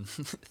unknown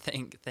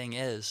thing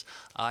is.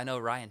 I know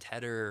Ryan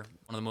Tedder,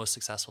 one of the most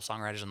successful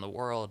songwriters in the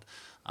world.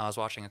 I was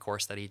watching a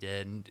course that he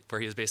did where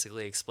he was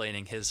basically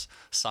explaining his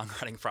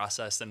songwriting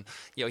process, and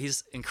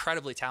he's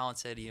incredibly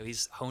talented.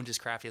 He's honed his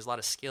craft. He has a lot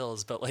of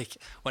skills, but like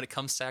when it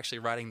comes to actually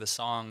writing the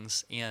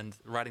songs and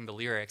writing the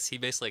lyrics, he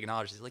basically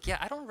acknowledges, he's like, yeah,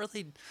 I don't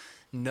really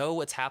know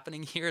what's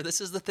happening here. This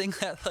is the thing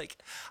that like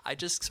I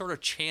just sort of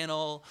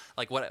channel,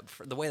 like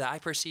the way that I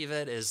perceive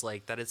it is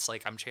like that it's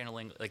like I'm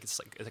channeling, like it's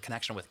like a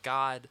connection with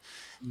God.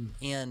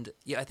 And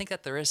I think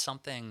that there is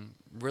something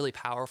really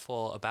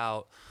powerful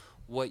about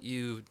what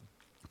you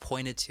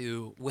pointed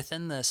to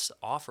within this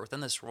offer,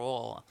 within this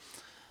role,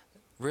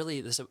 really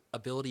this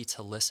ability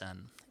to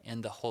listen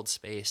and to hold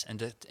space and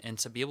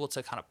to be able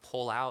to kind of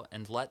pull out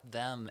and let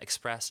them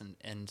express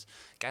and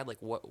guide, like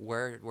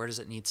where does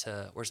it need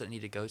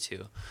to go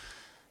to.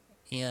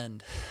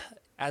 And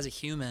as a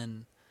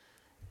human,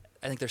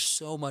 I think there's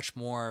so much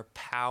more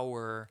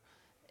power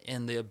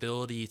in the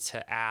ability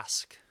to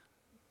ask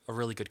a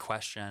really good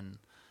question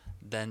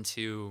than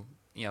to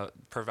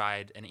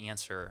provide an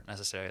answer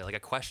necessarily. Like a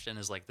question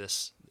is like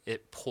this,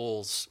 it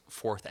pulls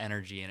forth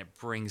energy and it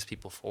brings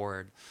people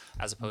forward,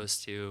 as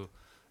opposed to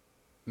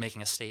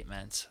making a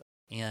statement.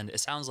 And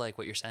it sounds like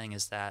what you're saying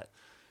is that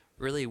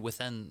really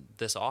within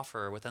this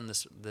offer, within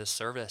this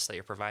service that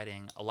you're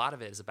providing, a lot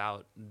of it is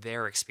about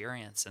their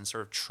experience and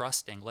sort of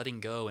trusting, letting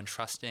go and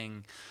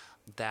trusting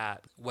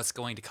that what's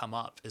going to come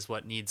up is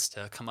what needs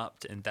to come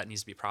up and that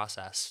needs to be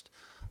processed,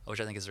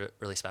 which I think is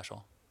really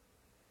special.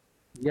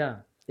 Yeah,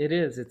 it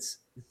is. It's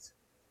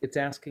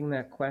asking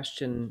that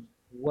question,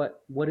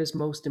 what is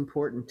most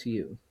important to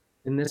you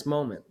in this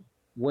moment?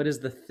 What is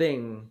the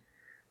thing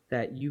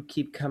that you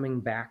keep coming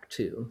back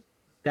to?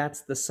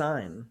 That's the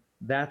sign.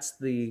 That's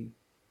the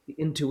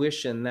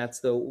intuition.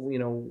 That's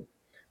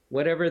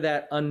whatever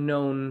that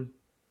unknown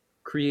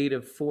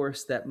creative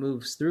force that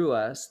moves through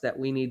us that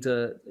we need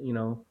to,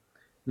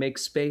 make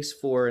space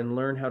for and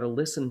learn how to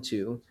listen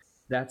to.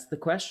 That's the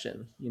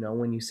question.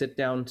 When you sit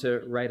down to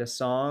write a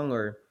song,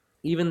 or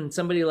even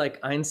somebody like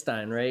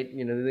Einstein, right?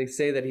 They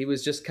say that he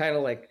was just kind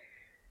of like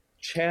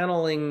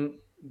channeling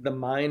the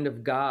mind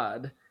of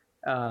God,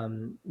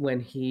 when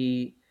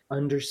he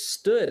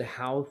understood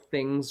how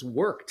things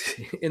worked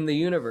in the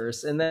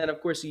universe. And then,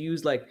 of course, you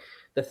use like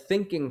the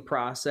thinking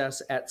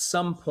process at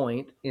some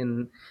point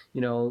in,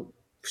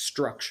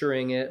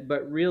 structuring it.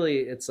 But really,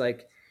 it's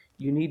like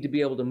you need to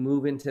be able to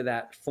move into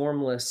that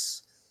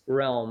formless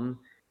realm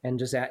and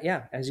just,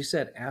 yeah, as you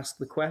said, ask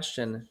the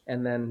question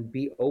and then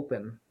be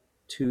open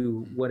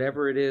to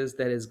whatever it is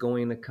that is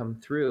going to come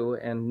through,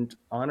 and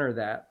honor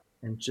that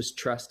and just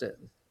trust it.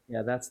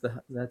 Yeah, that's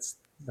the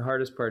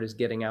hardest part, is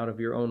getting out of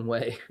your own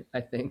way,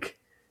 I think.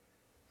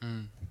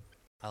 Mm.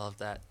 I love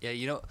that.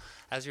 Yeah,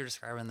 as you're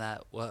describing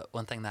that,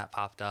 one thing that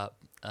popped up,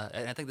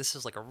 and I think this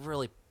is like a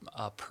really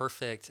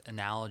perfect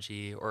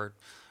analogy or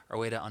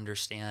way to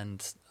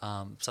understand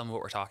some of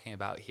what we're talking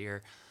about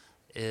here,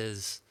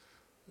 is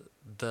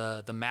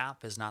the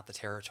map is not the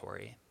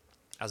territory,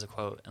 as a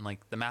quote, and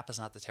like the map is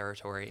not the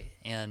territory,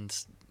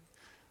 and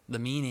the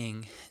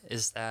meaning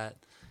is that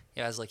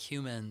as like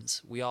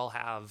humans, we all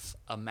have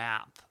a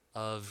map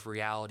of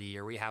reality,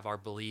 or we have our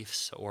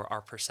beliefs or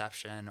our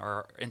perception or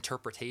our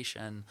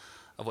interpretation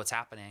of what's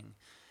happening.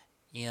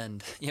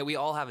 And we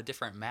all have a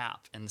different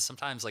map, and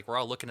sometimes like we're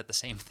all looking at the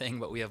same thing,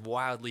 but we have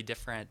wildly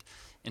different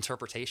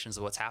interpretations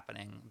of what's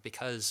happening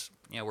because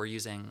we're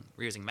using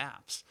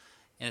maps.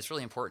 And it's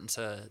really important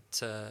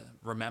to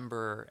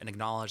remember and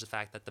acknowledge the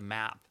fact that the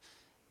map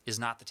is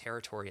not the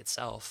territory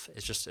itself.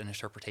 It's just an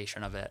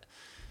interpretation of it.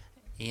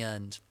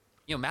 And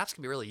maps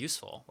can be really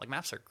useful. Like,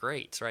 maps are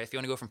great, right? If you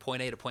want to go from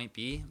point A to point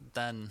B,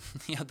 then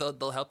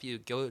they'll help you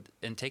go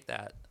and take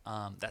that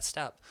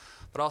step.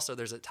 But also,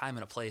 there's a time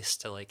and a place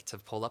to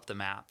pull up the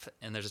map,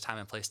 and there's a time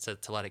and place to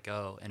let it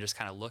go and just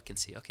kind of look and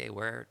see, okay,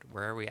 where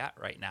are we at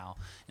right now,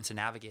 and to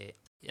navigate.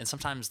 And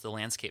sometimes the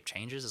landscape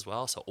changes as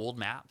well. So old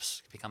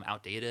maps become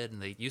outdated,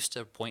 and they used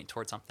to point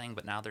towards something,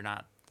 but now they're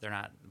not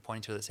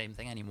pointing to the same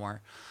thing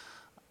anymore.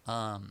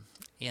 And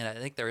I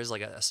think there is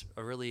like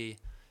a really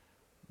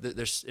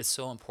it's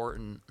so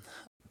important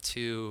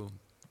to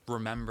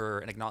remember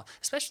and acknowledge,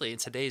 especially in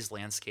today's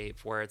landscape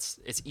where it's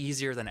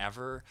easier than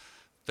ever,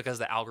 because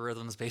the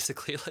algorithms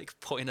basically like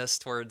point us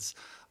towards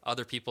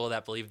other people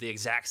that believe the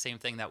exact same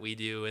thing that we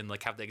do and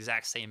like have the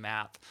exact same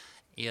map.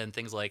 And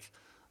things like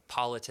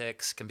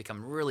politics can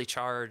become really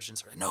charged and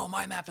sort of, no,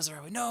 my map is the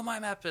right way, no, my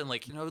map, and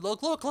like,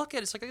 look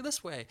at it's like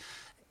this way.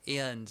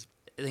 And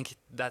I think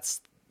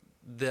that's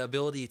the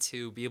ability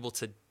to be able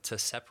to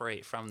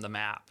separate from the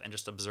map and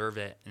just observe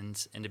it, and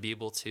to be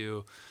able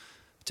to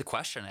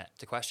question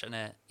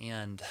it,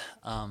 and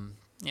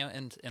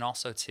and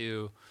also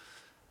to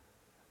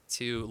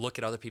look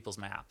at other people's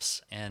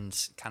maps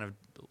and kind of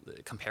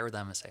compare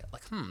them and say,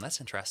 like, that's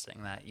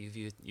interesting that you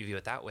view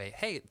it that way.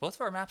 Hey, both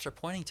of our maps are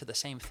pointing to the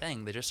same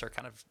thing. They just are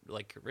kind of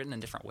like written in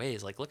different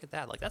ways. Like, look at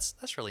that. Like,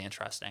 that's really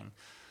interesting.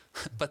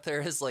 But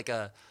there is like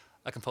a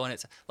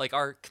component, like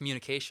our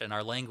communication,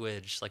 our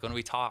language, like when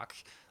we talk,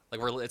 like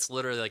it's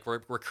literally like we're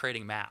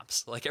creating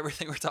maps. Like,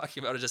 everything we're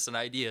talking about is just an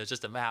idea, it's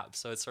just a map.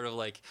 So it's sort of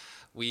like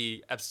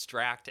we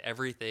abstract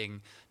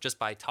everything just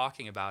by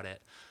talking about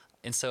it.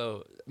 And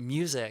so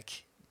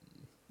music,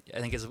 I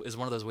think, is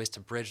one of those ways to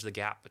bridge the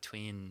gap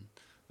between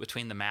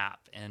the map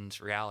and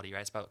reality,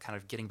 right? It's about kind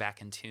of getting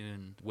back in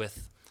tune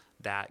with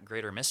that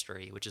greater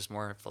mystery, which is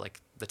more of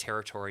like the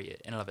territory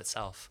in and of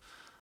itself.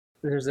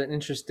 There's an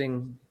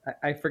interesting,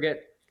 I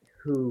forget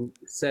who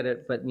said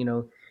it, but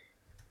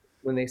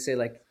when they say,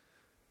 like,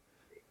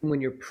 when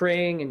you're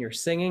praying and you're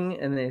singing,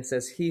 and then it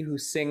says, he who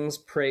sings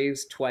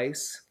prays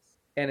twice.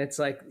 And it's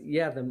like,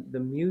 yeah, the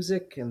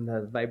music and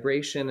the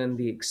vibration and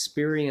the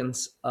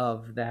experience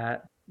of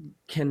that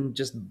can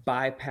just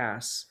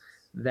bypass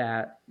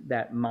that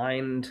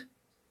mind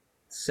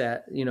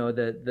set,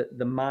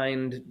 the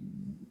mind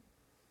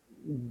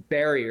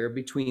barrier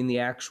between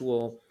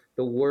the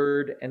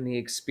word and the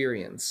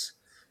experience,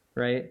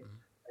 right?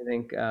 I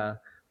think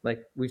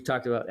like we've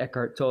talked about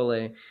Eckhart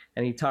Tolle,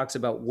 and he talks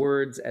about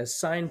words as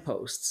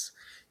signposts,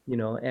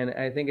 and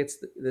I think it's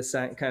the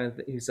sign kind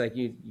of, he's like,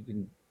 you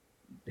can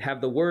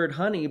have the word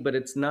honey, but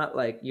it's not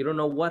like, you don't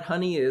know what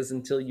honey is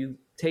until you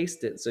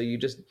taste it. So you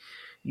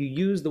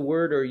use the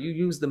word, or you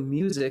use the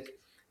music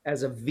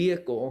as a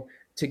vehicle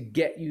to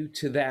get you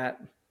to that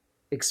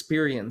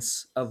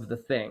experience of the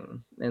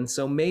thing. And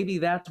so maybe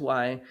that's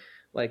why,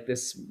 like,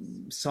 this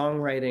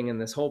songwriting and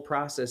this whole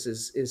process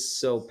is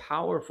so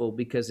powerful,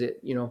 because it,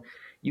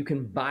 you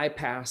can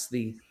bypass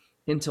the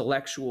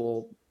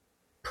intellectual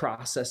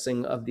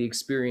processing of the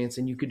experience,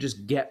 and you could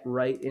just get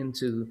right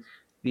into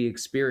the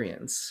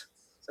experience.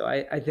 So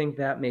I think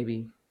that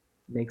maybe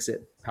makes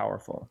it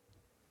powerful.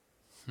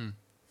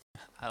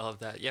 I love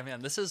that. Yeah,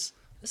 man, this is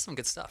some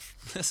good stuff.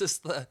 This is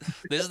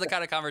the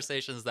kind of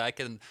conversations that I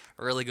can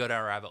really go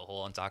down a rabbit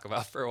hole and talk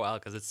about for a while,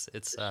 because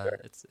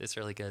it's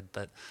really good.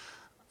 But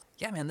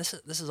yeah, man, this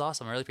is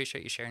awesome. I really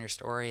appreciate you sharing your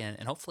story,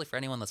 and hopefully for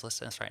anyone that's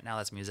listening to this right now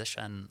that's a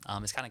musician,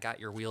 it's kind of got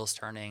your wheels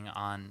turning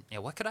on,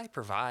 what could I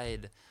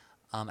provide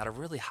at a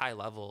really high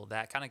level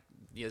that kind of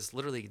is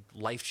literally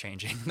life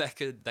changing, that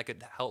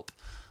could help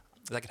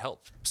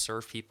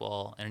serve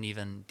people in an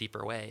even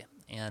deeper way.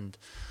 And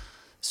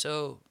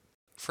so,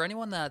 for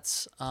anyone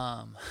that's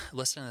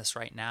listening to this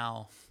right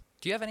now,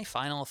 do you have any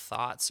final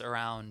thoughts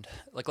around,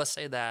 like, let's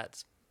say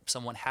that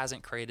someone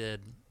hasn't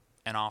created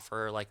an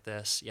offer like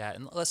this yet,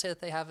 and let's say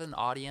that they have an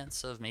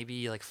audience of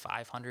maybe like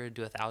 500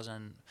 to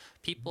 1,000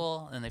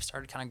 people, and they've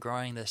started kind of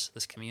growing this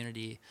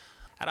community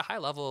at a high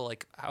level.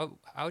 Like, how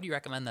would you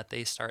recommend that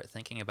they start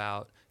thinking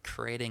about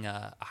creating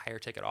a higher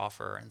ticket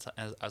offer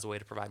as a way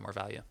to provide more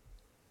value?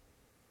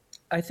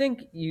 I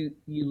think you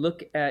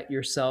look at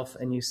yourself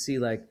and you see,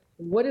 like,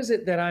 what is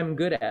it that I'm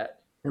good at,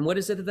 and what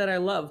is it that I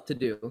love to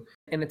do?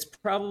 And it's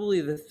probably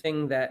the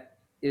thing that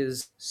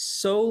is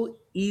so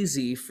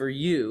easy for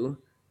you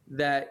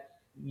that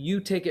you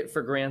take it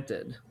for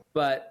granted,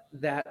 but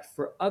that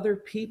for other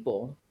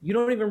people, you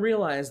don't even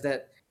realize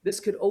that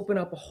this could open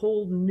up a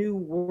whole new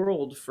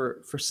world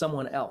for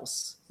someone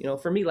else.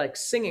 For me, like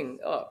singing,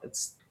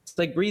 it's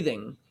like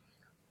breathing.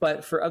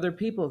 But for other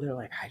people, they're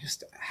like,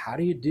 how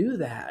do you do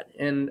that?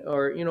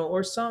 Or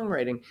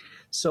songwriting.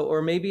 So,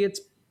 or maybe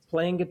it's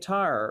playing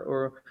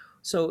guitar,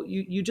 so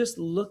you just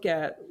look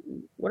at,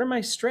 what are my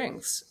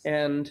strengths,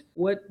 and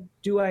what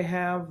do I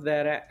have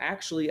that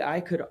actually I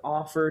could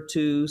offer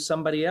to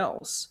somebody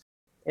else?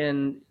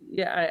 And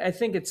yeah, I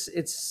think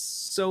it's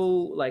so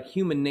like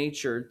human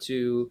nature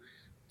to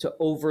to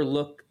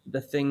overlook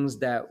the things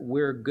that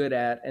we're good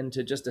at and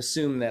to just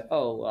assume that,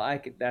 oh, well, I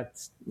could,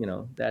 that's,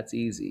 that's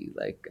easy.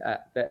 Like,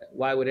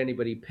 why would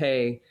anybody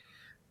pay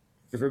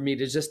for me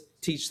to just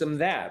teach them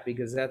that?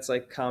 Because that's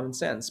like common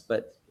sense,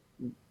 but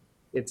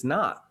it's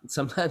not.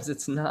 Sometimes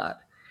it's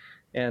not.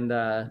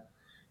 And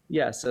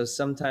yeah, so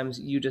sometimes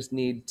you just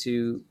need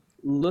to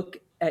look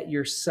at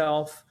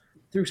yourself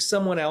through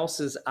someone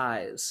else's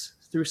eyes,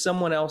 through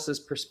someone else's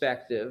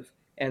perspective,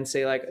 and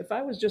say, like, if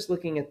I was just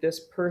looking at this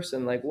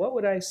person, like, what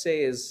would I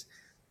say is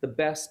the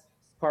best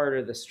part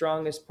or the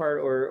strongest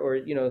part,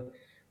 or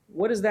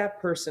what does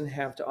that person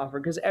have to offer?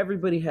 Because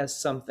everybody has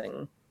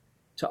something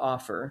to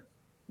offer.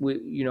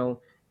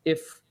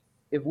 If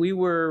we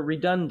were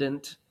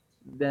redundant,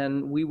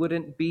 then we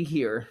wouldn't be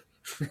here.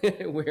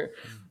 we're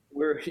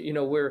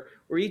we're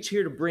each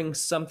here to bring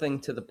something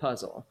to the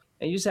puzzle,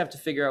 and you just have to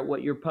figure out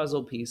what your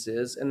puzzle piece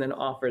is and then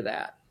offer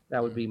that.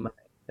 That would be my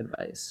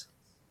advice.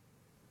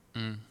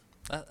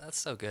 That's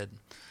so good.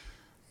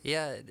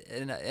 Yeah,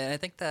 and I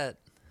think that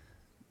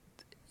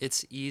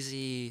it's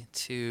easy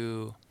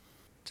to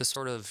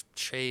sort of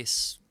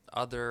chase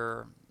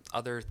other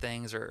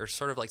things, or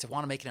sort of like to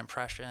want to make an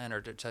impression,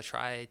 or to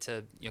try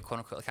to, quote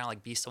unquote, kind of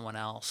like be someone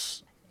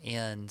else.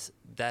 And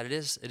that it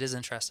is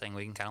interesting.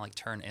 We can kind of like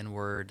turn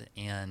inward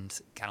and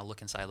kind of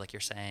look inside, like you're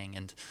saying,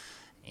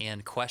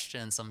 and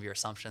question some of your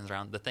assumptions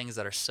around the things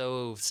that are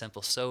so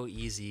simple, so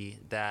easy,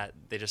 that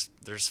they're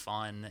just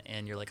fun.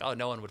 And you're like, oh,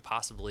 no one would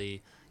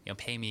possibly,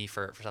 pay me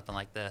for something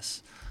like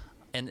this.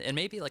 And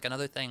maybe like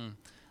another thing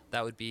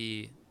that would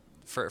be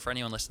for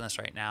anyone listening to this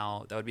right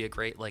now, that would be a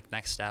great like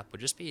next step,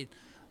 would just be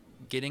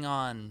getting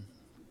on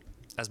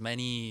as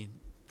many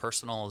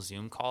personal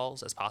Zoom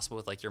calls as possible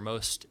with like your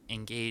most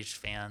engaged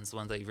fans, the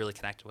ones that you really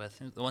connect with,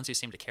 the ones who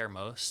seem to care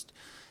most.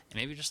 And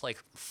maybe just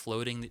like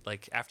floating,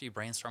 like after you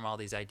brainstorm all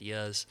these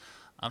ideas,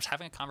 just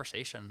having a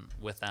conversation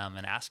with them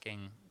and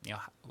asking,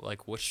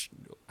 like, which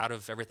out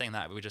of everything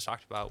that we just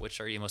talked about, which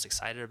are you most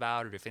excited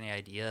about, or do you have any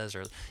ideas,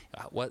 or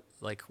what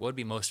would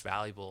be most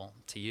valuable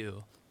to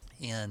you?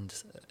 And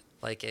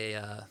like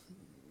a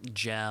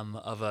gem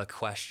of a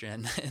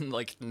question in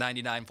like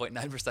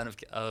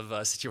 99.9%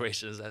 of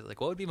situations,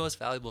 like, what would be most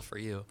valuable for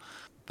you?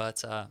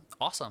 But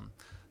awesome.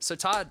 So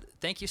Todd,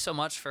 thank you so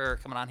much for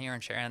coming on here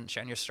and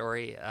sharing your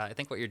story. I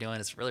think what you're doing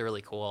is really,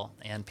 really cool,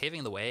 and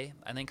paving the way,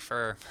 I think,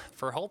 for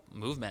a whole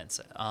movement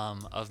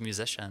of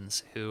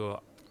musicians who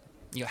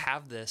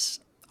have this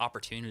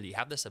opportunity,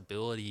 have this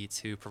ability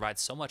to provide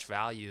so much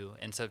value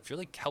and to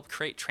really help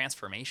create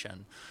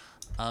transformation.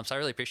 So I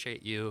really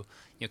appreciate you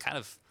kind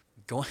of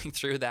going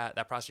through that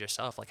process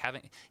yourself, like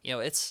having,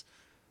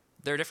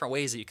 there are different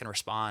ways that you can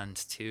respond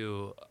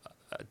to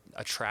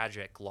a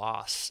tragic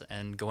loss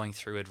and going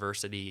through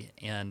adversity.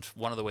 And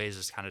one of the ways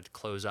is kind of to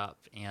close up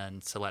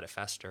and to let it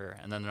fester.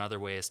 And then another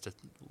way is to,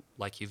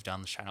 like you've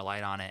done, shine a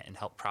light on it and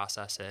help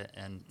process it.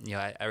 And,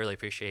 I really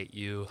appreciate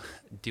you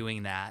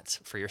doing that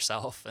for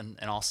yourself, and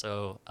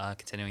also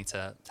continuing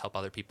to help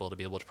other people to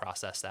be able to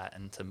process that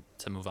and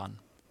to move on.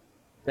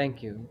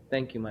 Thank you,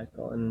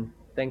 Michael. And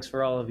thanks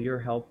for all of your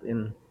help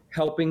in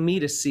helping me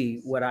to see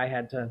what I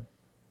had to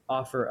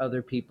offer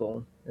other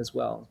people as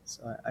well.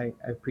 So I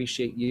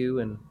appreciate you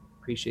and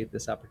appreciate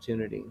this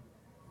opportunity.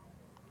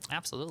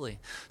 Absolutely.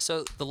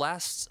 So the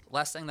last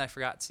thing that I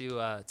forgot to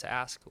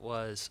ask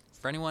was,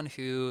 for anyone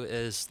who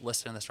is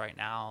listening to this right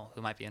now,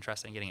 who might be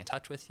interested in getting in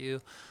touch with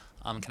you,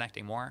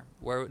 connecting more,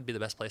 where would be the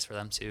best place for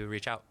them to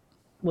reach out?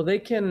 Well, they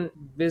can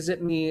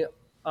visit me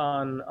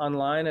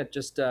online at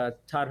just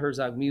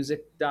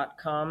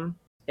toddherzogmusic.com.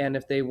 And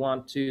if they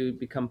want to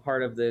become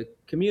part of the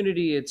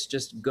community, it's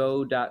just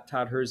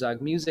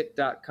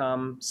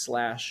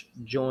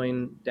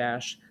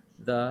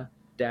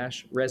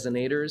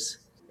go.toddherzogmusic.com/join-the-resonators.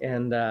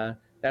 And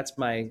that's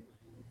my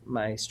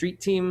street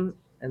team.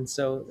 And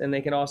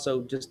they can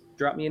also just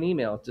drop me an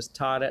email, just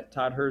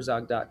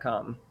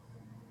todd@toddherzog.com.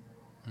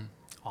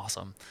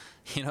 Awesome.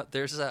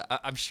 There's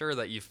I'm sure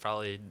that you've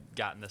probably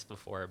gotten this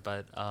before,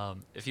 but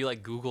if you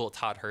like Google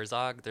Todd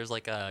Herzog, there's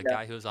like a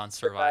guy who's on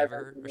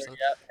Survivor or something.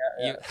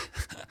 Yeah.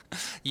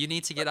 You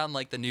need to get on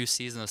like the new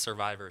season of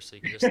Survivor, so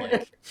you can just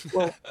like.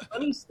 Well,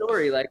 funny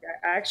story. Like,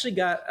 I actually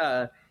got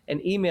an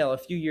email a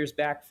few years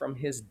back from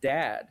his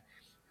dad,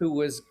 who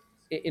was,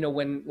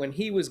 when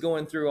he was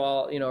going through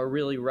all, a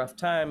really rough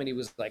time, and he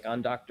was like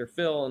on Dr.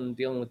 Phil and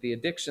dealing with the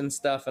addiction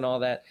stuff and all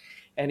that.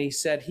 And he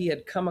said he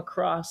had come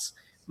across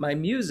my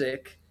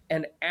music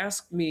and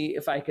asked me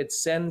if I could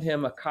send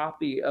him a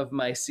copy of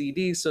my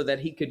CD so that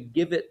he could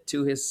give it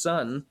to his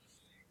son.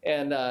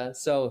 And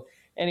so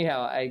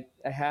anyhow, I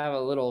have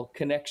a little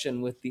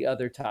connection with the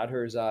other Todd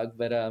Herzog.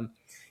 But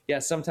yeah,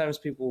 sometimes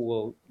people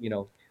will,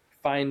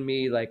 find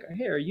me like,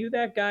 hey, are you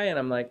that guy? And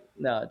I'm like,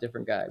 no,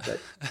 different guy. But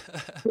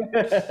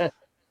that's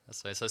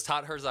right. So it's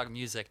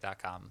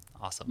toddherzogmusic.com.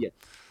 Awesome. Yeah.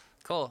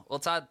 Cool. Well,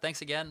 Todd,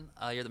 thanks again.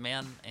 You're the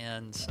man,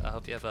 and I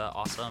hope you have an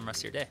awesome rest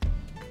of your day.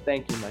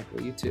 Thank you,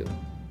 Michael. You too.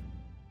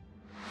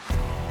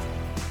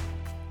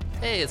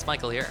 Hey, it's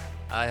Michael here.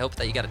 I hope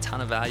that you got a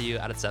ton of value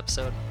out of this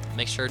episode.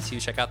 Make sure to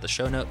check out the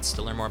show notes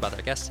to learn more about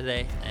our guest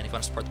today. And if you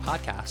want to support the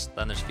podcast,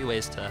 then there's a few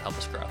ways to help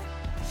us grow.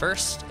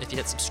 First, if you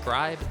hit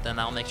subscribe, then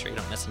that'll make sure you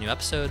don't miss a new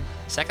episode.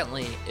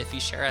 Secondly, if you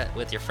share it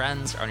with your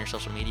friends or on your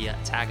social media,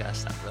 tag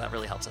us. That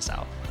really helps us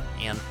out.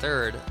 And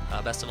third,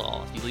 best of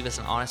all, if you leave us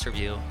an honest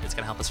review, it's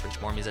going to help us reach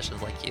more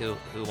musicians like you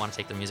who want to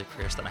take their music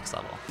careers to the next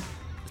level.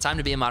 The time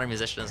to be a modern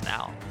musician is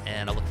now,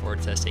 and I look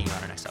forward to seeing you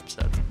on our next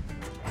episode.